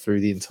word through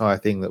the entire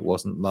thing that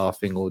wasn't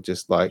laughing or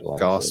just like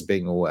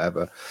gasping or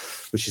whatever,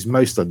 which is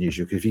most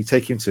unusual because if you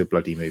take him to a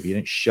bloody movie, you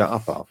don't shut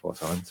up half the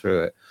time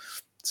through it.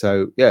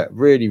 So yeah,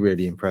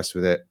 really impressed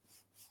with it.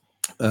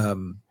 I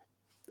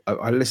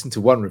listened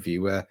to one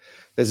review where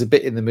there's a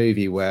bit in the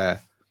movie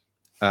where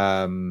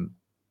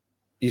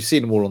you've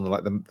seen them all on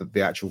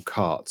the actual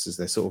carts as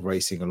they're sort of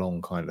racing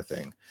along kind of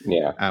thing.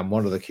 Yeah. And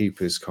one of the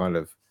Coopers kind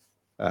of,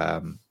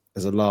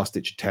 as a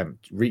last-ditch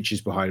attempt,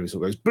 reaches behind him and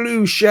sort of goes,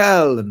 blue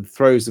shell, and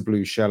throws the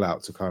blue shell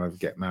out to kind of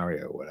get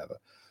Mario or whatever.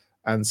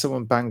 And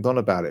someone banged on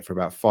about it for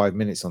about 5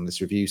 minutes on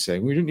this review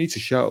saying, we don't need to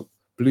shout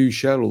blue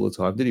shell all the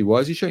time, did he? Why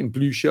is he shouting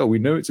blue shell? We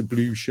know it's a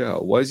blue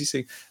shell. Why is he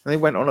saying... And they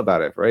went on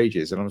about it for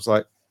ages. And I was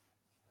like,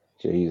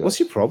 Jesus, what's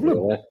your problem?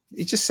 Really?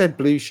 He just said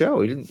blue shell.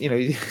 He didn't,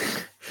 it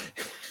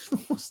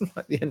wasn't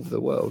like the end of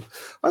the world.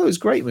 I thought it was a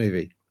great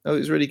movie. I thought it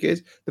was really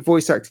good. The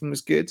voice acting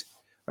was good.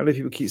 I know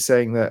people keep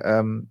saying that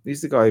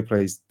he's the guy who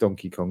plays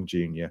Donkey Kong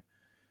Jr.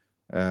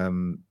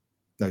 No,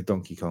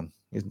 Donkey Kong.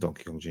 Isn't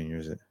Donkey Kong Jr.,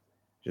 is it?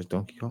 Just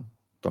Donkey Kong?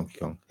 Donkey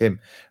Kong.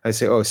 Him. They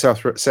say, oh,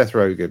 Seth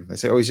Rogen. They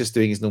say, oh, he's just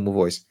doing his normal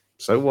voice.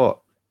 So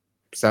what?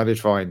 Sounded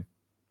fine.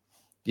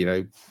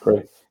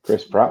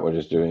 Chris Pratt was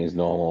just doing his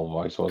normal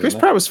voice, wasn't Chris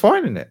Pratt was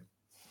fine in it.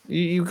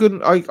 You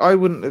couldn't. I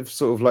wouldn't have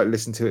sort of like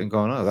listened to it and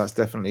gone, "Oh, that's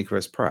definitely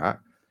Chris Pratt."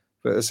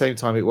 But at the same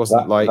time, it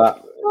wasn't Well,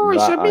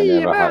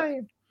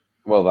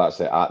 that's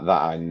it.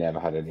 I never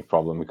had any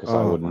problem because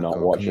I would not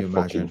watch a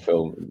fucking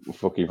film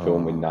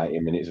with 90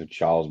 minutes of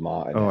Charles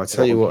Martin. Oh, I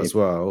tell you what, as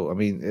well. I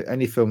mean,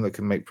 any film that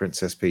can make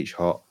Princess Peach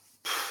hot,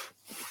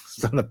 it's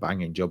done a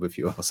banging job, if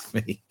you ask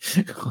me.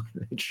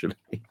 Literally.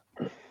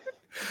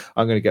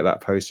 I'm going to get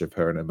that poster of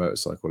her in her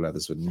motorcycle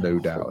leathers with no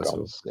doubt.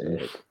 It's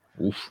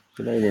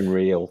not even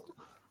real.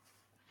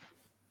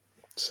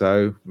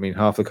 So, I mean,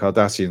 half the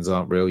Kardashians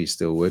aren't real. You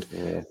still would.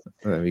 Yeah.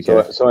 There we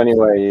go. So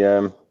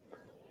anyway,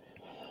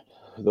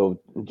 you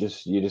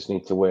just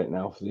need to wait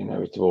now for the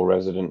inevitable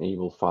Resident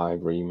Evil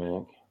 5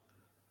 remake.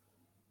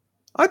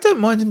 I don't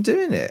mind them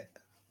doing it,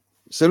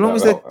 so long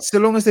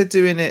as they're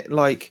doing it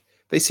like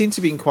they seem to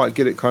be quite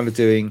good at kind of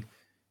doing.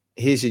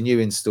 Here's your new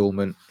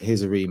installment.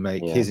 Here's a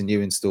remake. Yeah. Here's a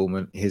new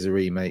installment. Here's a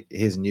remake.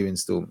 Here's a new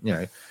installment.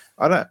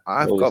 I've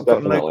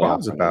got no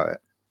qualms about it.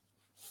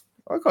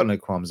 I've got no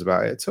qualms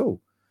about it at all.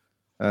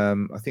 I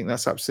think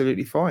that's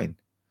absolutely fine.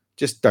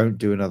 Just don't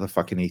do another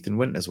fucking Ethan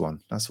Winters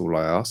one. That's all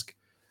I ask.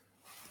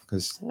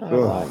 Because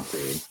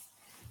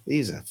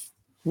he's a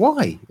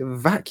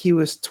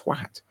vacuous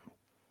twat.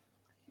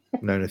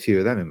 I've known a few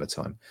of them in my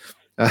time.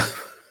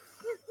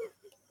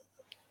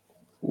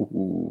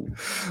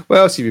 What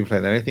else have you been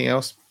playing? Anything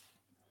else?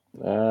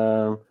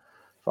 Far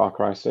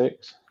Cry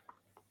 6.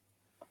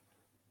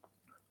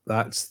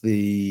 That's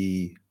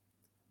the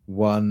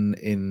one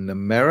in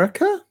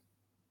America?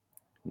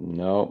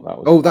 No, that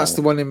was. That's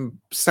the one in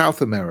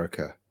South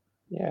America.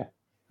 Yeah.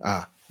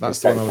 That's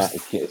the one.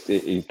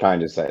 He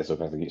kind of set us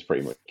up. I think it's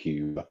pretty much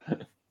Cuba.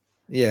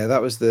 Yeah,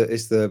 it's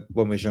the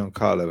one with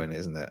Giancarlo in it,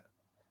 isn't it?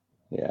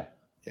 Yeah.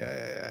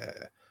 Yeah.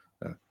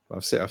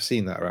 I've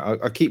seen that. Right?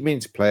 I keep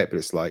meaning to play it, but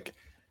it's like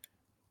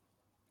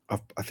I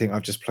think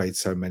I've just played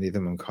so many of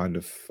them. I'm kind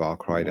of Far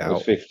Cried out. It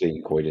was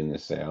 15 quid in the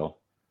sale.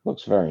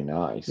 Looks very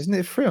nice. Isn't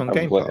it free on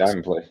Game Pass? I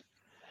haven't played.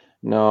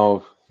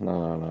 No. I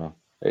know.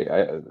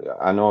 I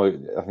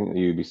think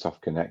the Ubisoft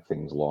Connect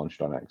thing's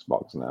launched on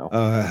Xbox now.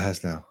 Oh, it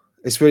has now.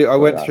 It's really. I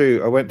went through.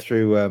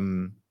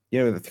 The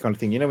kind of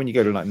thing. When you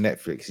go to like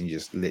Netflix and you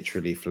just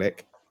literally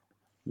flick.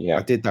 Yeah.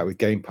 I did that with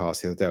Game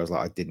Pass the other day. I was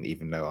like, I didn't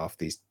even know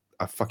after these.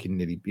 I fucking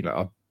nearly.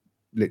 I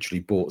literally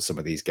bought some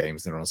of these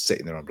games and they're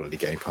sitting there on bloody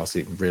Game Pass. I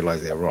didn't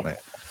realize they were on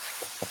it.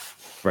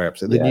 Very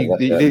upset. The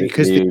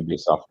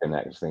Ubisoft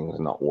Connect thing is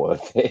not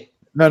worth it.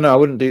 No, I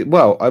wouldn't do.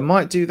 Well, I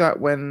might do that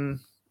when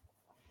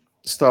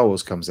Star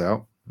Wars comes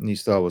out. New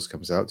Star Wars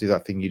comes out. Do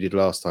that thing you did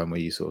last time where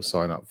you sort of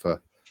sign up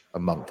for a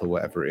month or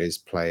whatever it is,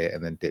 play it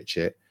and then ditch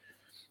it.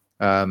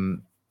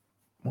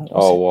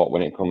 What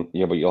when it comes?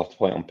 Yeah, but you'll have to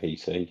play it on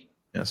PC.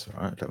 That's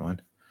all right. Don't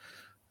mind.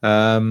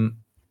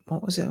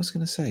 What was it I was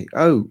going to say?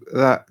 Oh,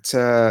 that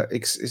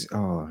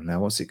now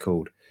what's it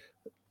called?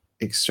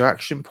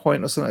 Extraction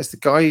Point or something. It's the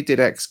guy who did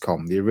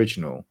XCOM, the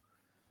original.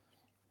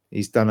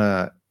 He's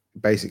done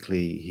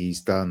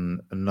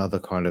another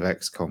kind of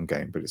XCOM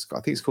game, but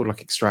I think it's called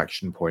like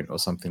Extraction Point or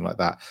something like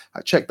that.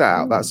 Check that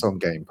out. That's on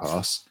Game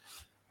Pass.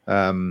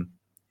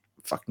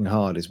 Fucking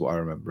hard is what I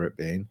remember it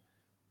being,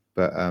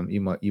 but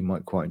you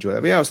might quite enjoy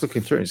that. But yeah, I was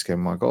looking through and just going,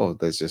 my God,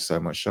 there's just so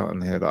much shot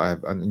in here that I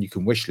have, and you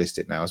can wish list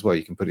it now as well.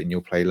 You can put it in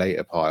your play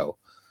later pile.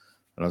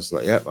 And I was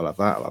like, yep, I love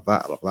that, I love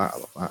that, I love that, I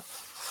love that.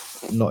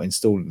 I'm not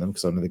installing them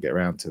because I'll never get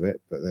around to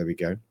it, but there we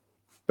go.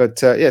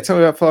 But yeah, tell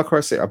me about Far Cry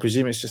 6. I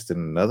presume it's just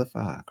another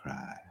Far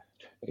Cry.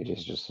 It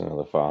is just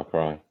another Far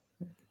Cry.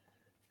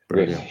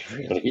 Brilliant. It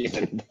really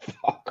isn't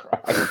Far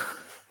Cry.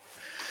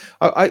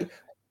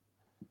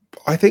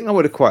 I think I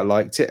would have quite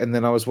liked it, and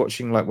then I was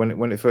watching like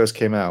when it first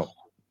came out,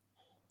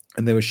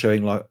 and they were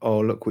showing like, oh,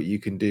 look what you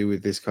can do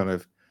with this kind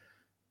of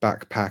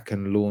backpack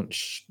and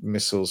launch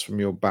missiles from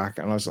your back,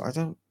 and I was like, I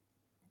don't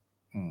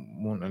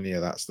want any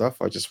of that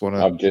stuff. I just want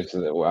to.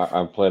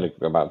 I've played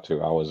about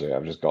 2 hours of it.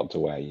 I've just got to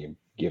where you're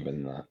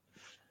given that.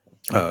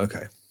 Oh,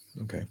 okay.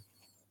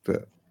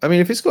 But I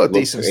mean, if it's got a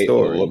decent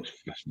story, it looks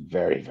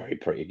very, very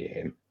pretty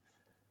game.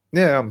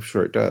 Yeah, I'm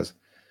sure it does.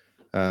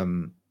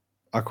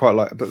 I quite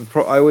like, but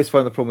I always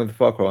find the problem with the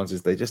Far Cry ones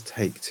is they just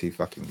take too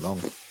fucking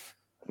long.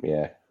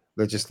 Yeah,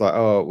 they're just like,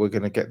 oh, we're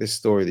going to get this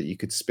story that you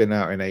could spin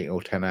out in 8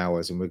 or 10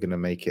 hours, and we're going to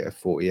make it a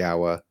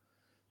 40-hour.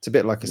 It's a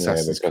bit like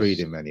Assassin's Creed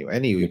in many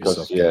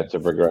Ubisoft game. To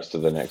progress to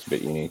the next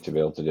bit, you need to be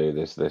able to do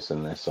this,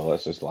 and this. So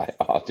let's just like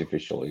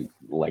artificially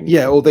lengthen.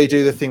 Yeah, or they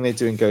do the thing they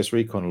do in Ghost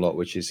Recon a lot,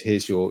 which is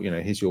here's your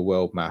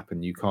world map,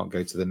 and you can't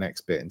go to the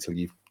next bit until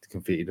you've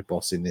defeated a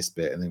boss in this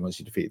bit, and then once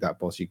you defeat that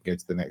boss, you can go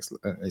to the next.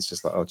 It's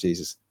just like, oh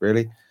Jesus,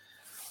 really?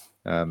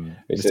 Can't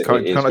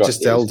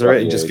just elder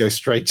it and just go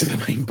straight to the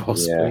main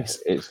boss,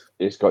 please.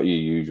 It's got your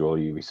usual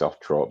Ubisoft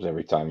tropes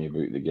every time you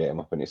boot the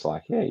game up, and it's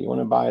like, yeah, you want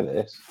to buy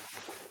this?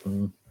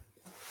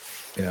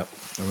 Yeah,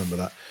 I remember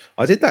that.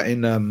 I did that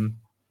in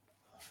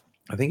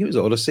I think it was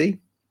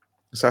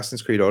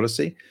Assassin's Creed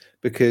Odyssey,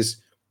 because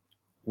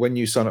when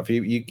you sign up for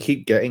you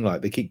keep getting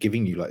they keep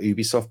giving you like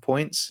Ubisoft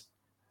points,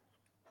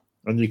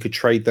 and you could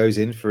trade those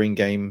in for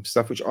in-game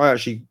stuff, which I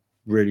actually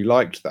really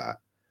liked that,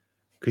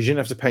 because you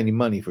didn't have to pay any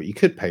money for it. You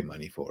could pay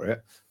money for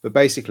it, but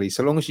basically,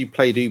 so long as you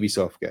played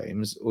Ubisoft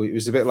games, or it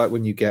was a bit like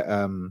when you get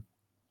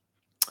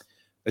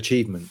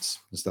achievements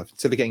and stuff.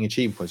 Instead of getting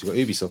achievement points, you've got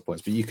Ubisoft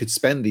points, but you could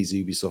spend these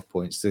Ubisoft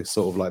points to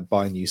sort of like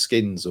buy new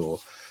skins, or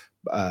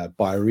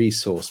buy a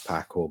resource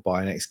pack, or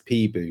buy an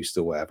XP boost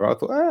or whatever. I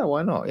thought,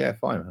 why not? Yeah,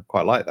 fine. I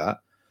quite like that.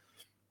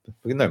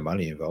 But no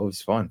money involved.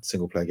 It's fine.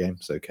 Single player game.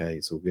 It's okay.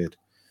 It's all good.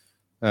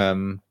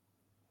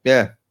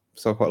 Yeah,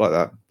 so I quite like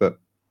that. But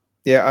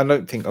yeah, I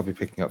don't think I'll be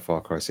picking up Far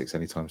Cry 6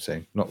 anytime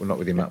soon. Not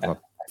with the amount of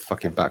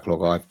fucking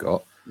backlog I've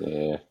got.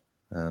 Yeah.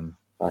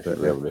 I should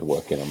really be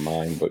working on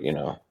mine, but you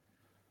know.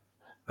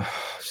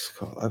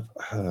 I've got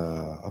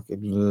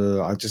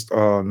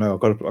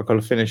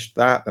to finish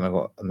that. Then I've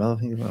got another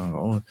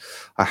thing.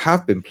 I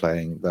have been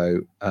playing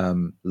though,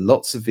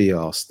 lots of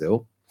VR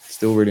still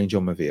really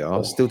enjoying my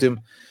VR. Still doing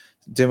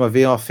my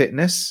VR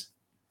fitness,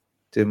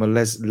 doing my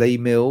Les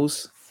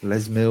Mills,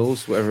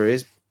 whatever it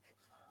is.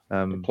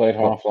 You played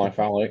Half-Life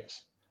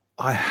Alyx.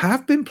 I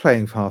have been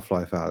playing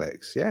Half-Life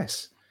Alyx.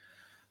 Yes,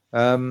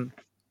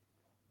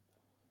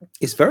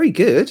 it's very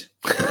good.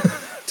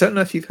 Don't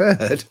know if you've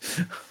heard.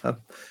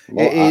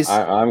 It is.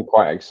 I'm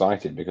quite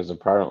excited because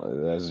apparently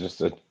there's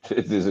a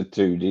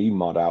 2D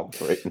mod out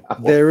for it now.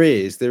 There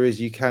is.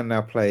 You can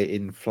now play it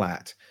in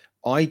flat.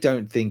 I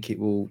don't think it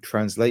will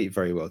translate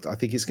very well. I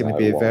think it's going to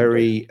be a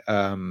very,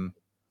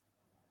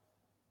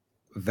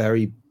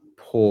 very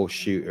poor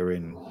shooter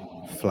in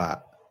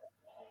flat.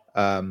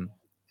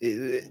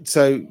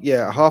 So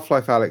yeah,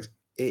 Half-Life Alyx.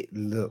 It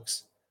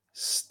looks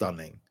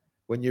stunning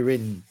when you're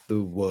in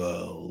the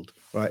world,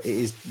 right? It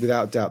is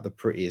without doubt the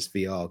prettiest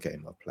VR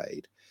game I've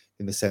played,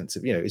 in the sense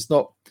of, it's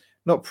not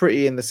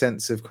pretty in the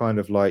sense of kind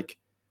of like,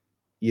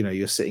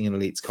 you're sitting in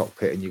Elite's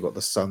cockpit and you've got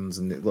the suns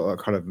and it's got a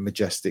kind of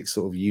majestic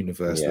sort of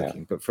universe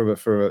looking, but for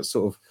a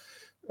sort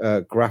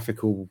of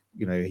graphical,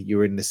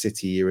 you're in the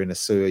city, you're in a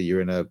sewer,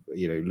 you're in a,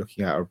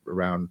 looking out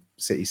around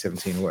City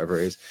 17 or whatever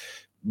it is,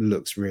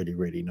 looks really,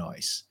 really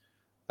nice.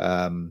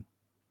 And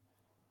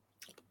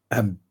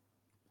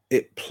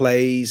it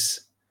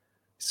plays,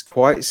 it's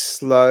quite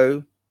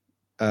slow.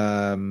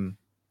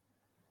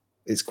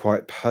 It's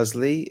quite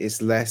puzzly.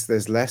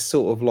 There's less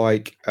sort of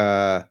like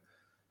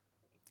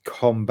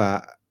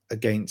combat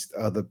against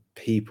other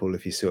people,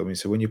 if you see what I mean.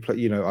 So when you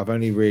play, I've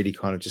only really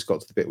kind of just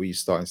got to the bit where you're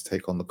starting to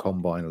take on the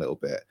Combine a little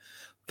bit.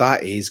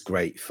 That is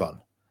great fun.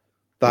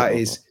 That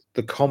is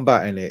the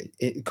combat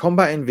in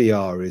combat in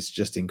VR is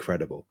just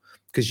incredible,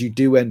 because you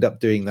do end up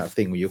doing that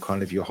thing where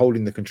you're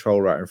holding the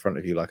controller out in front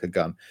of you like a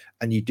gun,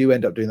 and you do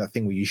end up doing that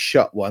thing where you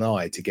shut one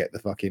eye to get the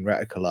fucking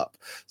reticle up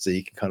so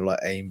you can kind of like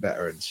aim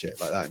better and shit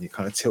like that, and you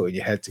kind of tilting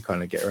your head to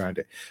kind of get around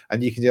it.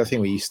 And you can do that thing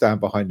where you stand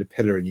behind a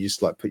pillar and you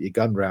just like put your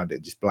gun around it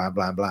and just blam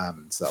blam blam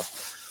and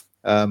stuff.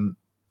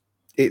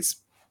 It's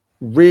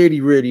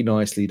really, really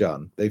nicely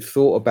done. They've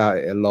thought about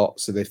it a lot.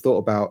 So they've thought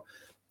about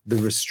the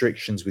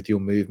restrictions with your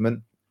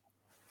movement.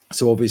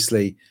 So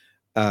obviously,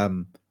 I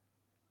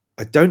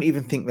don't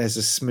even think there's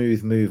a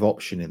smooth move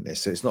option in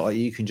this. So it's not like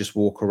you can just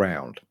walk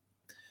around.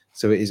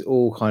 So it is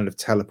all kind of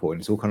teleporting.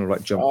 It's all kind of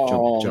like jump.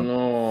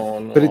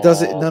 No. But it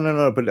does it.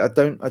 No. But I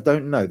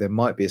don't know. There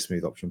might be a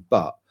smooth option.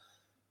 But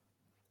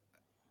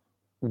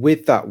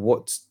with that,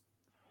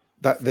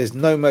 there's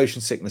no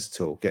motion sickness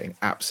at all. Getting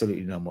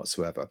absolutely none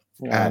whatsoever.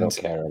 Yeah, I don't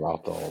care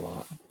about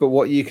all that. But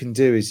what you can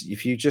do is,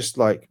 if you just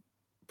like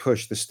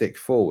push the stick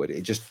forward,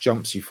 it just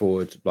jumps you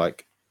forward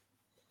like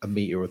a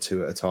meter or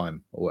two at a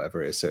time, or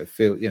whatever it is. So it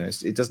feels,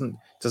 it doesn't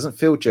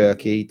feel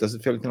jerky,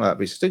 doesn't feel anything like that.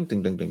 But it's just ding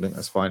ding ding ding ding.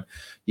 That's fine.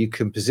 You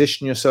can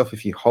position yourself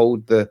if you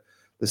hold the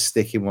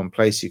stick in one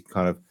place. You can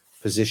kind of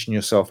position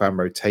yourself and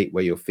rotate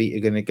where your feet are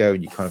going to go,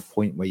 and you kind of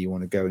point where you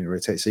want to go and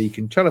rotate. So you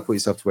can teleport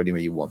yourself to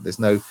anywhere you want. There's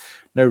no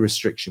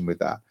restriction with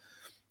that.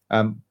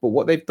 But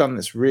what they've done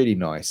that's really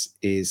nice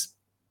is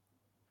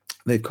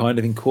they've kind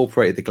of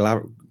incorporated the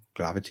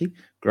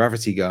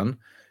gravity gun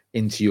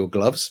into your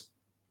gloves.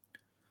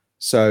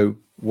 So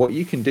what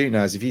you can do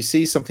now is, if you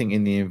see something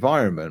in the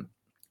environment,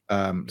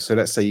 so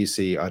let's say you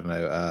see, I don't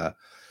know,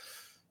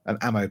 an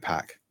ammo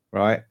pack,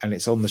 right? And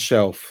it's on the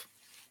shelf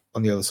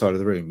on the other side of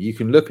the room. You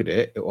can look at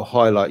it. It will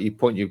highlight, you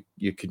point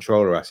your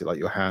controller at it, like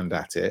your hand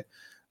at it,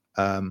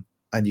 and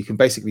you can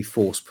basically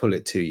force pull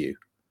it to you.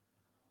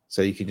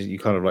 So you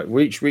kind of like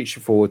reach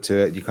forward to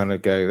it. You kind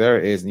of go, there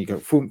it is, and you go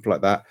thump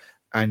like that,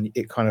 and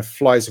it kind of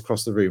flies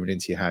across the room and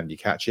into your hand. You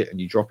catch it and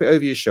you drop it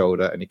over your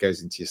shoulder, and it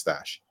goes into your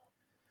stash.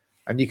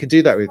 And you can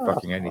do that with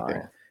fucking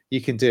anything.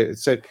 You can do it.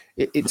 So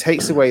it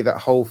takes away that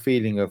whole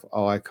feeling of,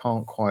 oh, I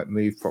can't quite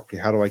move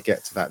properly. How do I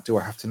get to that? Do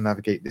I have to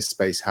navigate this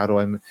space? How do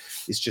I move?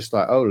 It's just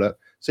like, oh, look.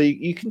 So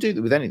you can do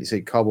that with anything.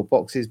 So cardboard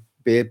boxes,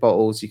 beer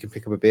bottles. You can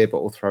pick up a beer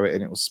bottle, throw it,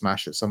 and it will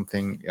smash at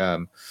something.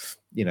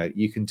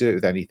 You can do it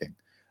with anything.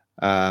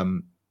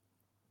 And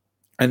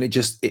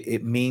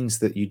it means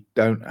that you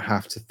don't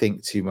have to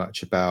think too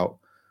much about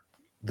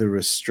the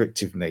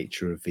restrictive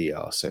nature of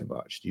VR so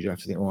much. You don't have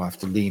to think, oh, I have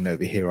to lean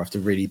over here, I have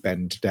to really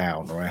bend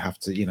down, or I have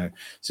to,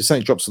 so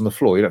something drops on the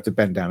floor, you don't have to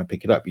bend down and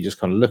pick it up. You just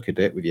kind of look at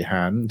it with your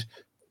hand,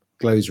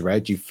 glows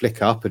red, you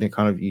flick up, and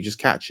you just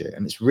catch it.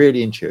 And it's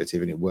really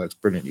intuitive, and it works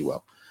brilliantly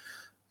well.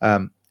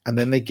 And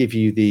then they give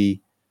you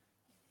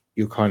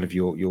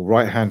your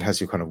right hand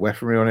has your kind of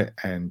weaponry on it,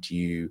 and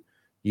you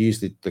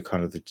use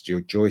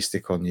your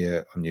joystick on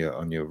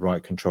your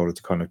right controller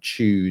to kind of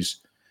choose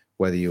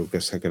whether you're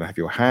just going to have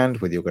your hand,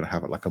 whether you're going to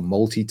have it like a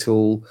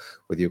multi-tool,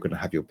 whether you're going to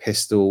have your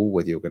pistol,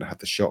 whether you're going to have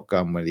the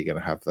shotgun, whether you're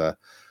going to have the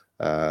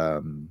I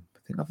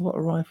think I've got a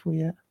rifle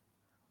yet.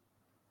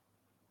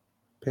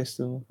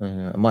 Pistol.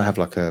 I might have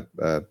like I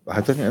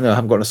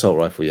haven't got an assault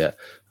rifle yet.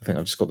 I think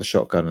I've just got the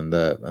shotgun and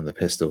the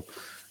pistol.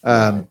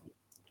 And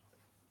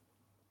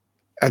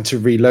to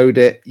reload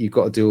it, you've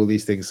got to do all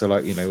these things. So,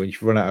 like, when you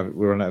run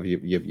out of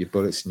your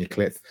bullets in your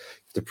clip, you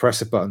have to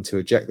press a button to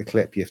eject the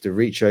clip. You have to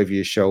reach over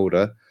your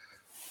shoulder,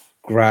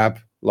 grab,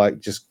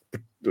 like just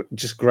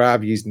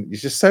grab using.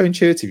 It's just so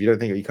intuitive. You don't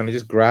think you kind of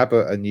just grab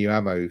a new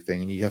ammo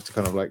thing, and you have to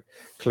kind of like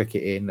click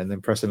it in, and then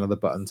press another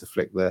button to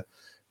flick to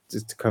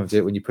kind of do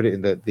it. When you put it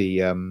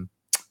in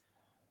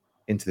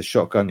into the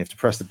shotgun, you have to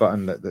press the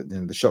button that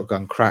the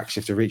shotgun cracks. You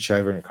have to reach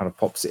over and it kind of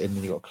pops it in,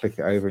 and you got to click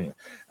it over, and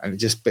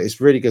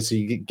it's really good. So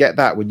you get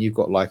that when you've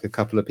got like a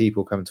couple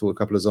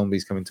of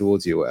zombies coming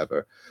towards you, or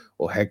whatever,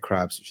 or head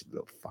crabs, which are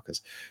little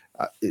fuckers.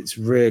 It's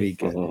really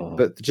good.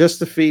 But just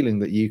the feeling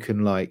that you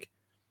can, like,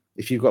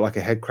 if you've got like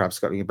a head crab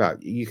scuttling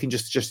about, you can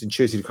just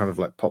intuitively kind of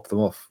like pop them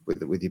off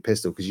with your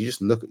pistol, because you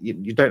just look.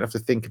 You don't have to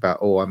think about,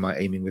 oh, am I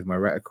aiming with my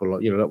reticle? Or,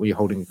 like when you're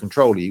holding a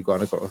controller, you've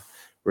got to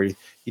really.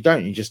 You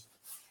don't. You just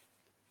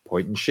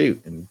point and shoot,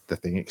 and the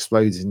thing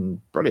explodes, and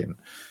brilliant.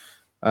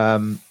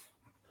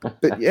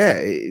 But yeah,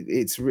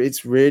 it's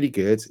really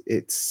good.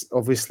 It's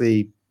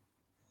obviously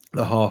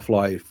the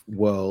Half-Life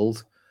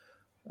world.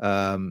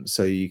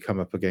 So you come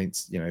up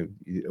against,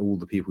 all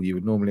the people you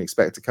would normally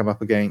expect to come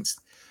up against.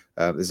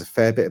 There's a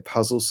fair bit of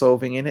puzzle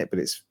solving in it, but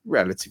it's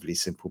relatively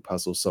simple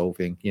puzzle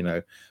solving.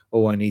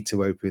 Oh, I need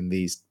to open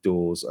these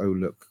doors. Oh,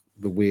 look,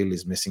 the wheel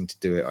is missing to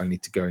do it. I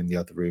need to go in the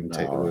other room,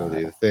 take the wheel,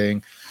 do the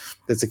thing.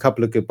 There's a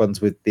couple of good ones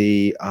with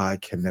I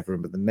can never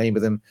remember the name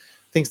of them.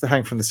 Things that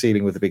hang from the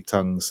ceiling with the big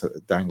tongues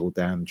that dangle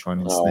down, trying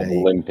to ensnare.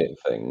 Limpet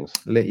things.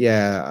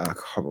 Yeah, I can't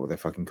remember what they're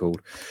fucking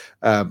called.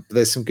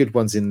 There's some good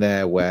ones in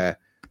there where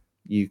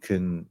you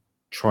can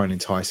try and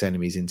entice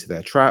enemies into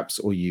their traps,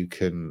 or you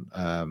can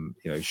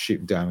shoot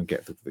them down and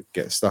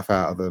get stuff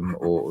out of them,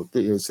 or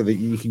so that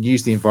you can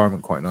use the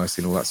environment quite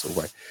nicely in all that sort of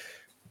way.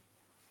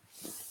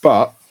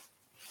 But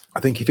I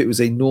think if it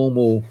was a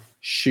normal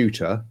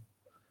shooter,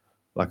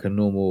 like a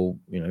normal,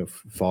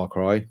 Far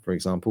Cry, for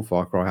example,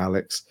 Far Cry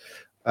Alex,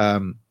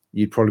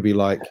 you'd probably be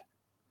like,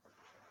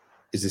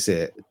 is this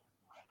it?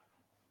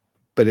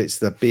 But it's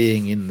the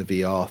being in the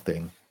VR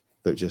thing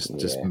that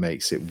just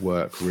makes it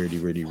work really,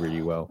 really,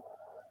 really well.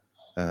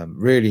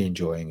 Really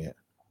enjoying it.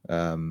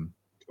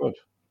 Good.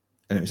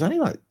 And it was only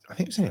like, I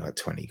think it was only like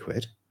 20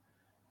 quid.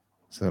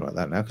 Something like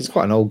that now, because it's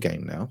quite an old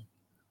game now.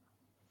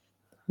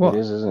 What? It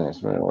is,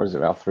 isn't it? What is it,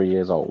 about 3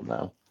 years old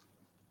now?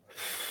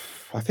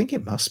 I think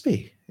it must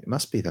be. It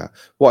must be that.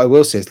 What I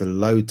will say is the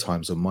load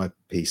times on my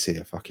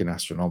PC are fucking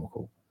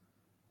astronomical.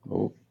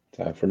 Oh,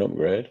 time for an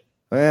upgrade.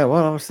 Yeah,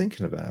 well, I was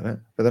thinking about it,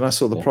 but then I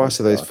saw the price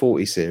of those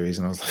 40 series,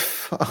 and I was like,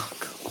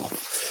 "Fuck!"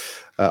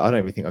 I don't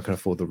even think I can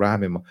afford the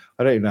RAM in my.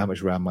 I don't even know how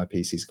much RAM my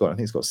PC's got. I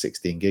think it's got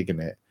 16 gig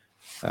in it,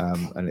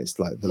 and it's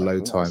like the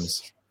load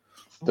times.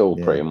 Still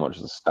pretty much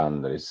the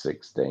standard is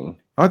 16.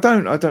 I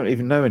don't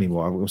even know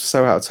anymore. I'm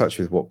so out of touch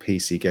with what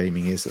PC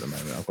gaming is at the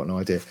moment. I've got no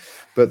idea,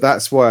 but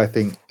that's why I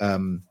think.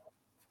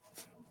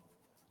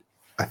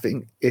 I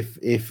think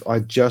if I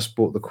just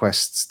bought the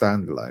Quest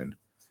standalone,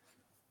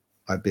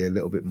 I'd be a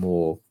little bit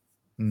more.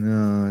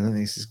 No, I don't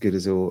think it's as good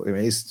as all. I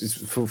mean,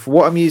 it's for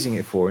what I'm using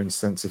it for, in the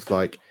sense of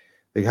like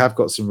they have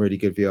got some really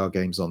good VR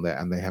games on there,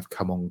 and they have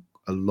come on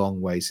a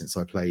long way since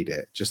I played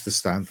it. Just the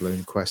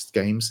standalone Quest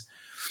games.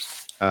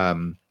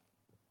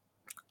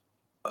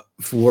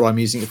 For what I'm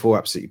using it for,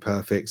 absolutely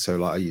perfect. So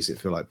like I use it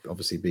for like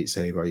obviously Beat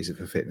Saber. I use it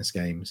for fitness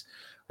games.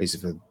 I use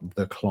it for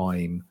the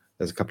climb.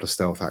 There's a couple of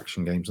stealth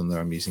action games on there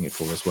I'm using it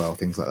for as well,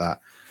 things like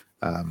that.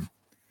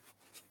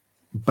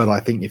 But I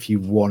think if you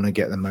want to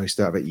get the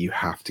most out of it, you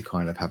have to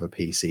kind of have a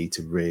PC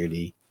to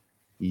really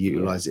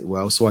utilize it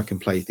well. So I can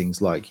play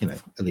things like,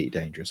 Elite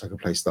Dangerous. I can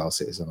play Star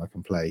Citizen. I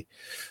can play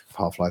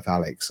Half-Life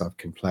Alyx. I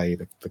can play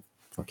the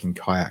fucking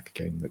kayak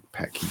game that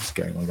Pet keeps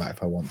going on about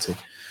if I want to.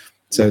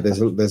 So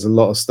there's a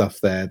lot of stuff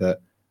there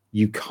that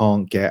you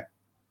can't get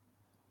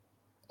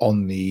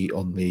on the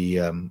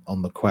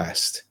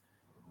Quest,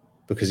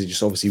 because it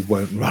just obviously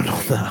won't run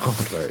on that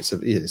hardware. It's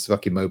a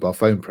fucking mobile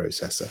phone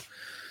processor.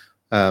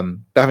 But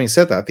having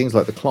said that, things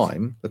like the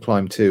Climb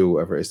 2,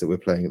 whatever it is that we're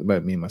playing at the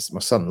moment, me and my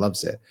son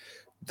loves it.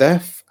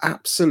 They're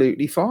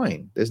absolutely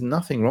fine. There's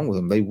nothing wrong with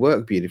them. They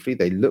work beautifully.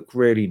 They look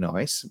really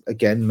nice.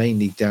 Again,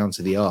 mainly down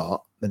to the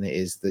art than it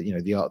is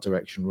the art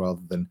direction,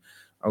 rather than,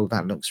 oh,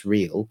 that looks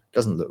real. It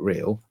doesn't look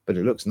real, but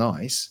it looks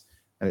nice.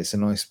 And it's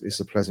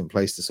a pleasant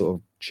place to sort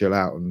of chill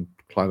out and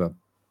climb a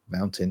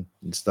mountain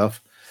and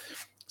stuff.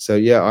 So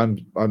yeah,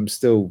 I'm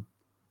still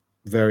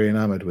very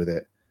enamored with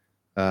it.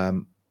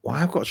 What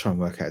I've got to try and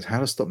work out is how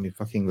to stop me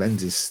fucking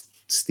lenses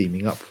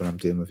steaming up when I'm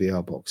doing my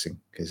VR boxing,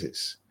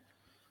 because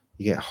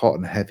you get hot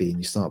and heavy and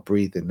you start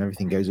breathing and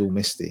everything goes all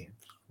misty.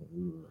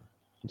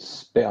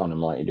 Spit on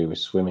them like you do with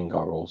swimming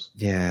goggles.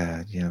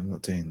 Yeah, I'm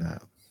not doing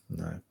that.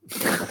 No.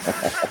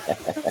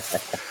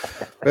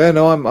 Yeah,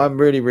 no, I'm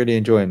really, really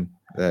enjoying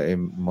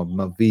in my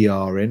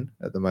VR in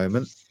at the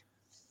moment.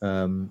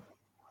 But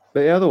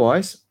yeah,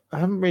 otherwise, I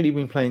haven't really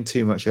been playing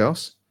too much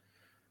else.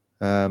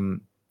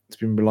 It's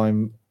been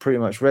relying pretty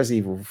much Res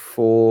Evil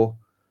 4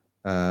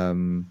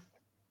 and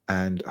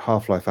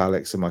Half-Life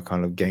Alyx are my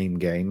kind of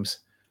games.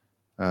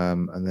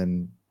 And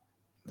then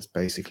that's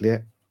basically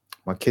it.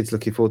 My kid's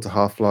looking forward to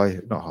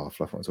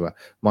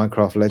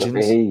Minecraft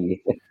Legends.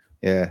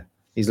 Yeah,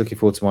 he's looking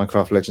forward to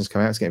Minecraft Legends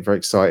coming out. He's getting very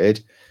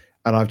excited.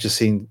 And I've just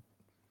seen,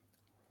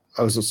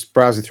 I was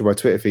browsing through my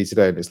Twitter feed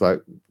today, and it's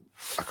like,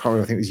 I can't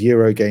remember, I think it was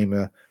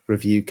Eurogamer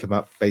review come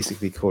up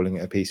basically calling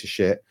it a piece of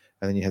shit.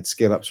 And then you had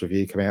Skill Up's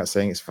review coming out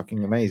saying it's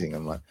fucking amazing.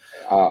 I'm like,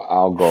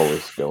 I'll go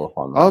with Skill Up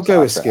on that. I'll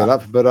go with Skill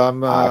Up, but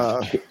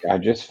I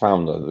just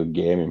found that the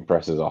gaming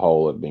press as a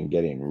whole have been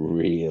getting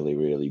really,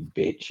 really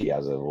bitchy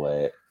as of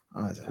late.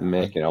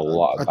 Making a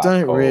lot of I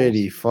don't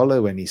really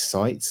follow any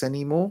sites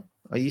anymore.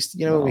 I used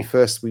to, when we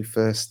first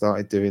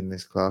started doing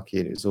this, Clarky,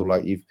 and it was all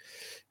like you've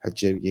had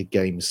your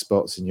game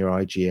spots and your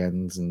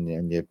IGNs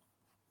and your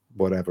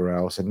whatever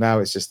else. And now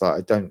it's just like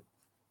I don't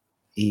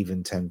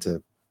even tend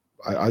to.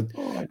 I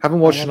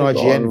haven't watched an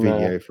IGN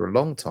video for a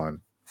long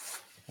time.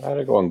 I had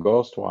to go on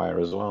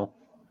Ghostwire as well.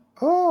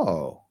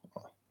 Oh,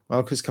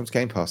 well, because it comes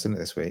Game Pass, isn't it,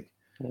 this week?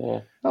 Yeah.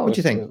 What do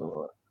you think?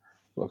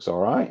 Looks all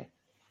right.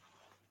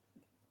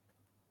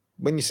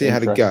 When you see how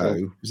to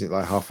go, was it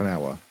like half an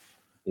hour?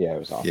 Yeah, it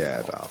was half an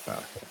hour. About half an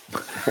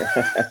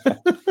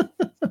hour.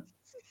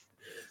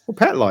 Well,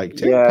 Pet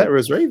liked it. Yeah, Pet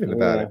was raving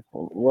about it.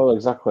 Well,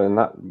 exactly. And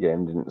that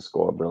game didn't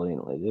score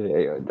brilliantly, did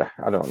it?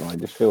 I don't know.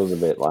 It just feels a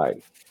bit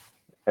like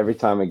every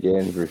time a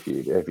game's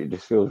reviewed, it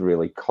just feels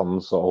really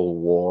console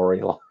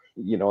war-y. Like,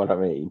 you know what I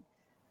mean?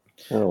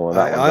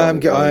 I am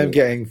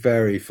getting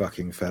very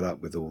fucking fed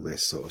up with all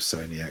this sort of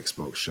Sony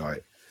Xbox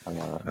shite. I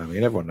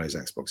mean, everyone knows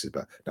Xbox is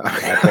bad. No.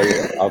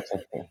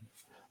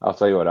 I'll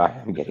tell you what, I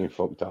am getting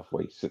fucked off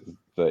with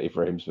 30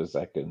 frames per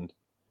second.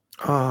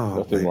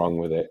 Nothing wrong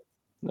with it.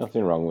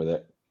 Nothing wrong with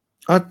it.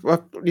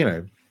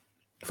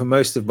 For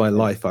most of my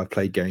life, I've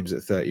played games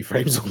at 30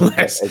 frames or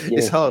less.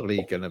 It's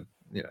hardly going to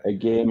a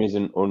game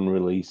isn't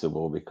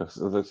unreleasable because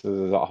there's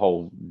that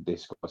whole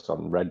discourse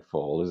on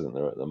Redfall, isn't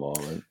there, at the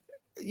moment?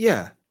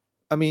 Yeah,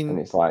 I mean, and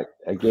it's like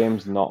a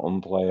game's not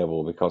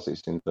unplayable because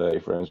it's in 30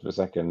 frames per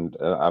second.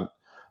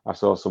 I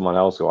saw someone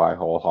else who I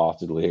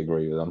wholeheartedly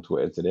agree with on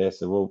Twitter today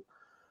said, "Well,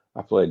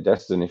 I played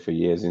Destiny for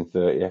years in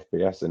 30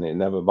 FPS and it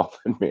never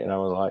bothered me." And I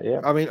was like,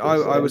 "Yeah." I mean,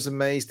 I was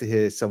amazed to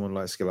hear someone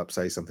like Skill Up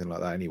say something like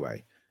that.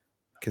 Anyway,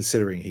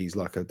 considering he's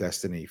like a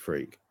Destiny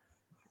freak.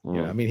 You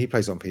know, I mean, he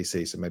plays on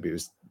PC, so maybe it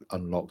was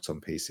unlocked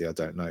on PC. I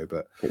don't know,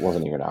 but it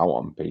wasn't even out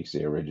on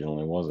PC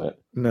originally, was it?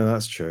 No,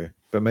 that's true.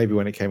 But maybe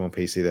when it came on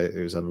PC,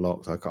 it was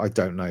unlocked. I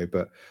don't know,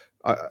 but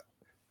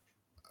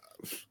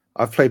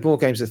I've played more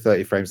games at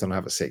 30 frames than I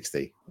have at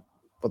 60.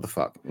 What the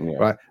fuck,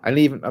 right? And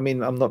even, I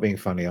mean, I'm not being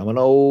funny. I'm an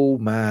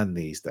old man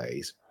these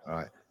days,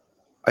 right?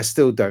 I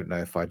still don't know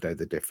if I know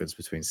the difference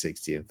between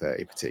 60 and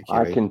 30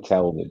 particularly. I can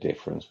tell the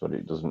difference, but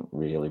it doesn't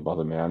really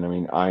bother me. And I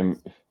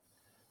mean,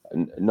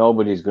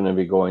 nobody's going to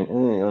be going,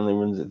 it only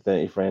runs at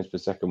 30 frames per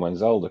second when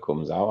Zelda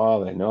comes out,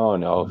 are they? No,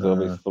 they'll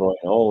be throwing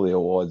all the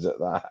awards at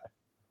that.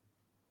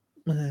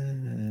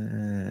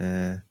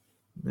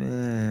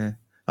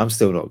 I'm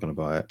still not going to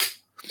buy it.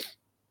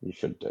 You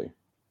should do.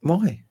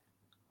 Why?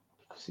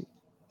 Because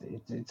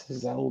it's a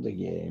Zelda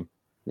game.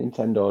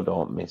 Nintendo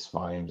don't miss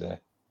Vimesy.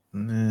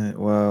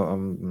 Well,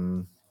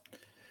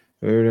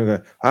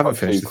 I haven't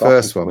finished the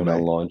first one, mate.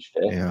 On launch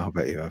day. Yeah, I'll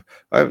bet you have.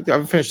 I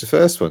haven't finished the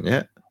first one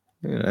yet.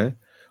 You know,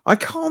 I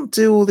can't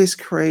do all this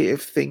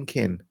creative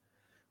thinking,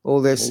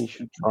 all this. You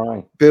should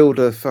try. Build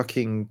a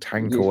fucking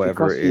tank or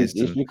whatever it is.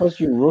 It's because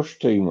you rush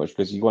too much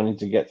because you wanted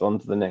to get on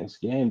to the next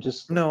game.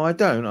 No, I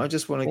don't. I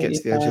just want to get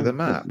to the edge of the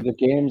map. The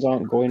games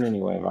aren't going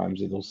anywhere,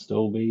 Vimesy. They'll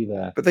still be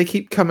there. But they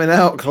keep coming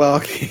out,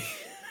 Clarky.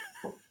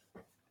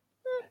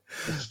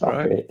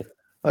 Stop it.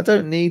 I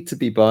don't need to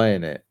be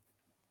buying it.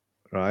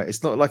 Right?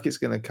 It's not like it's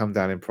going to come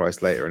down in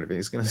price later or anything.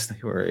 It's going to stay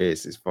where it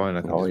is. It's fine.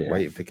 I can just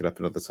wait and pick it up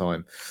another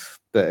time.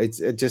 But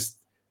it just,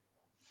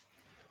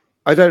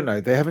 I don't know.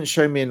 They haven't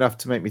shown me enough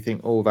to make me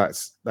think, oh,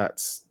 that's.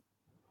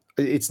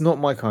 It's not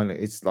my kind of.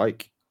 It's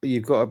like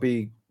you've got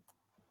to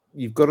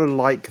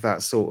like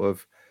that sort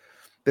of.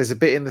 There's a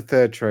bit in the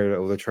third trailer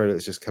or the trailer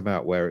that's just come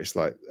out where it's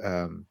like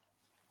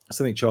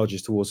something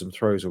charges towards him,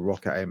 throws a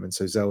rock at him, and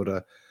so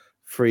Zelda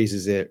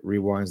freezes it,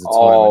 rewinds the time.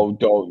 Oh,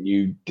 don't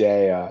you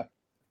dare!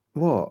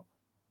 What?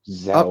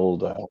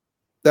 Zelda.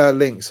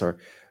 Link, sorry.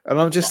 And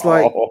I'm just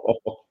like,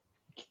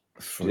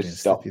 just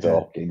stop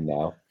talking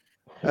now.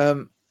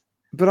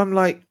 But I'm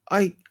like,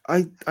 I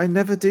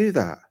never do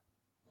that.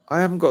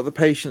 I haven't got the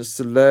patience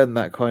to learn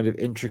that kind of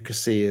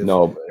intricacy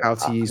of how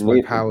to use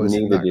my powers.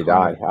 Neither did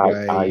I.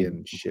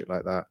 And shit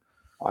like that.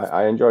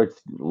 I enjoyed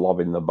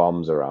lobbing the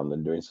bombs around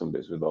and doing some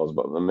bits with those,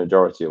 but the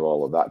majority of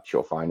all of that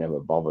chuff I never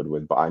bothered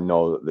with. But I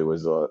know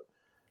that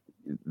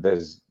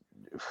there's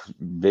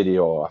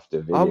video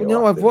after video. Oh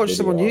no, I've watched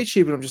them on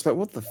YouTube, and I'm just like,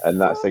 what the?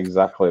 And that's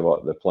exactly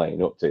what they're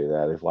playing up to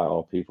there. They're like,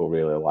 oh, people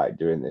really like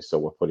doing this, so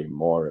we're putting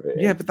more of it.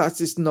 Yeah, but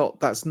that's not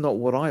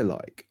what I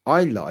like.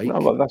 I like.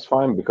 No, but that's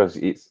fine because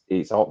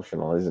it's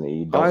optional, isn't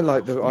it? I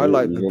like the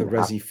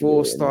Resi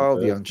 4 style,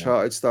 the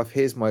Uncharted stuff.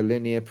 Here's my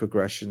linear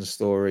progression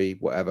story,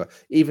 whatever.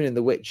 Even in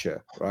The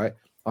Witcher, right?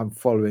 I'm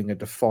following a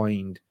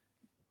defined.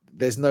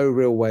 There's no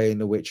real way in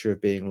The Witcher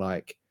of being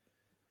like,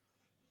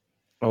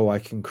 oh, I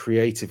can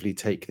creatively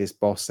take this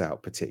boss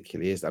out.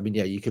 Particularly, I mean,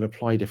 yeah, you can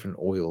apply different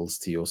oils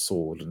to your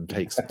sword and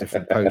take some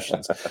different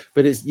potions,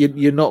 but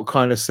you're not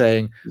kind of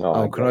saying,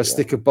 can I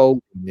stick a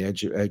bolt on the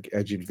edge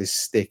of this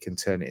stick and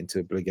turn it into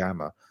a big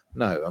hammer?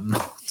 No, I'm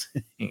not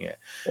doing it.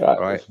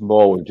 Right? It's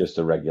more with just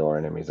the regular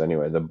enemies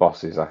anyway. The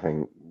bosses, I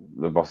think,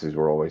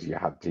 were always you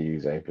had to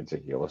use a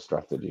particular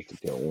strategy to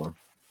kill one.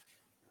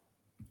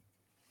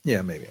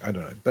 Yeah, maybe, I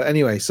don't know, but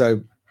anyway,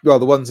 so the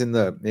ones in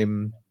the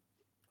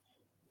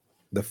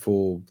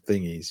 4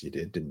 thingies you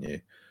did, didn't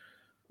you?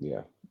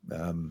 Yeah.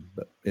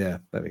 But yeah,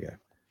 there we go.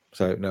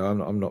 So no,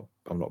 I'm not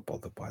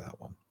bothered by that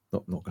one.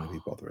 Not going to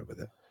be bothering with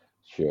it.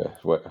 Sure.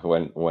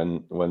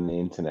 When the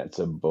internet's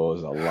a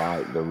buzz, I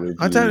like the reviews.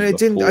 I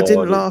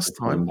didn't last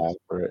time. I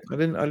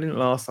didn't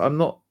last. I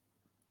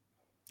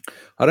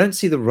don't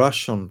see the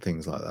rush on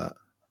things like that.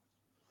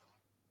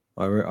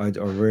 I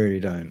really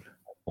don't.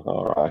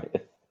 All right.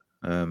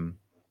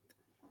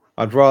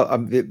 I'd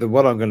rather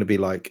what I'm going to be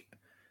like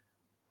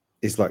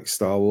is like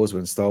Star Wars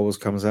when Star Wars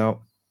comes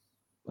out,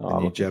 the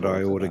new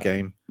Jedi Order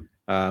game,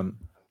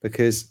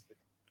 because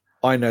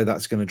I know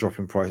that's going to drop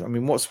in price. I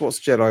mean, what's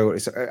Jedi Order?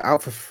 It's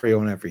out for free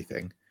on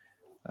everything.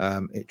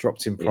 It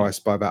dropped in price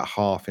by about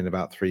half in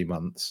about 3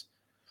 months.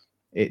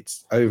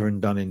 It's over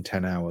and done in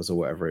 10 hours or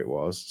whatever it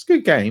was. It's a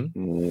good game.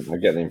 I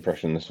get the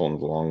impression this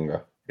one's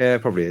longer. Yeah,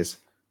 it probably is.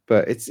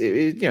 But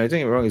don't get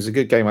me wrong, it's a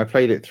good game. I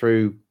played it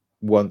through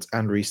once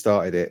and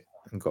restarted it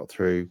and got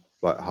through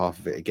like half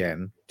of it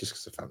again just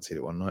because I fancied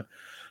it one night.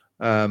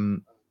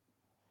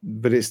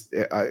 But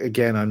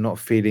again, I'm not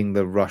feeling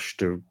the rush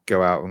to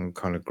go out and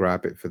kind of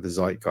grab it for the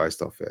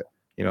zeitgeist of it.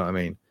 You know what I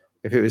mean?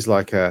 If it was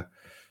like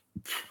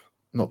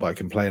not that I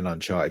can play an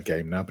Uncharted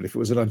game now, but if it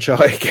was an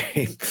Uncharted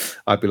game,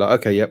 I'd be like,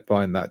 okay, yep,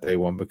 buying that day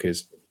one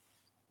because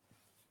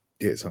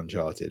it's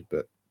Uncharted,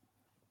 but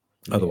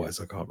otherwise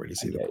I can't really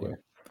see the point.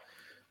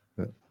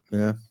 But,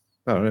 yeah,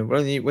 I don't know.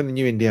 When the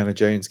new Indiana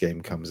Jones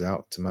game comes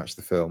out to match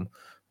the film,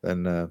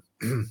 then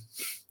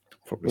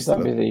probably. Would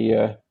that be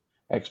the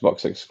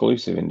Xbox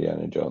exclusive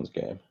Indiana Jones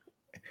game?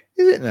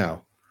 Is it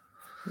now?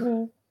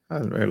 Yeah. I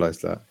hadn't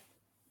realised that.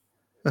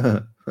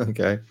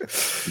 Okay.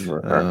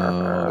 Oh,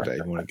 I don't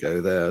even want to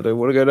go there. I don't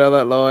want to go down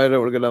that line. I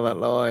don't want to go down that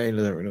line.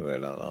 I don't really want to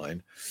go down that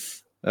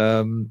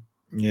line.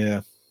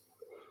 Yeah.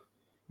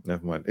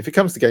 Never mind. If it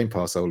comes to Game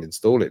Pass, I'll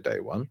install it day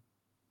one.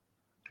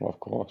 Well, of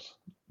course.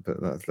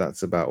 But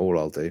that's about all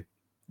I'll do.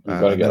 You've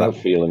got to get that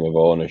feeling of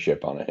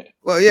ownership on it.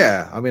 Well,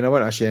 yeah. I mean, I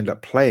won't actually end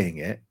up playing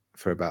it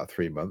for about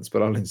 3 months,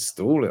 but I'll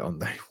install it on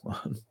day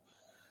one.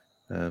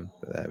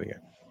 But there we go.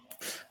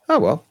 Oh,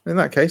 well, in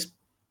that case,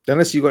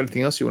 unless you've got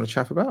anything else you want to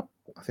chat about,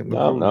 I think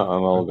No, I'm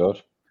all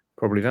good.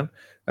 Probably done.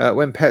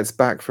 When Pet's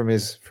back from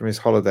his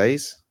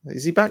holidays,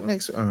 is he back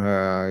next? He's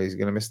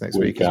going to miss next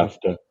week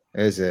after.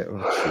 Is it?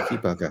 Oh,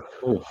 cheeky bugger.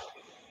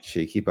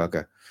 Cheeky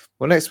bugger.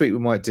 Well, next week we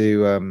might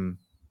do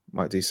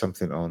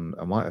something on.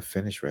 I might have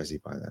finished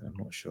Resi by then. I'm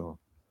not sure.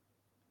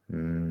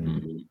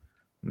 Clarky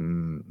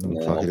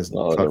doesn't.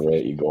 Not the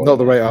rate you go. Not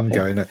the rate I'm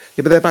going at.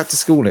 Yeah, but they're back to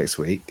school next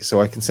week,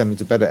 so I can send them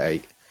to bed at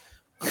 8.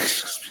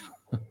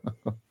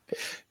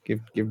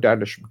 give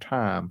Dad some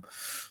time.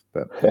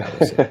 But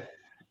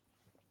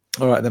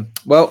all right then.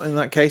 Well, in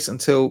that case,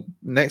 until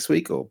next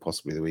week or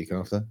possibly the week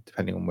after,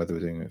 depending on whether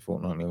we're doing it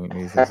fortnightly or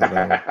weekly. I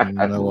have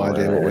no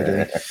idea what we're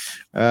doing.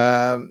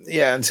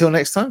 Yeah, until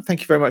next time, thank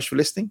you very much for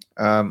listening.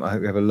 I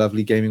hope you have a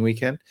lovely gaming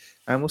weekend,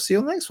 and we'll see you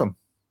on the next one.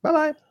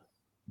 Bye-bye.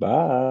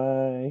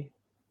 Bye.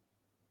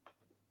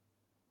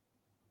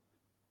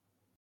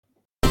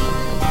 The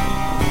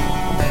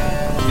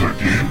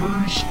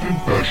Gamer's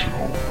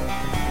Confessional.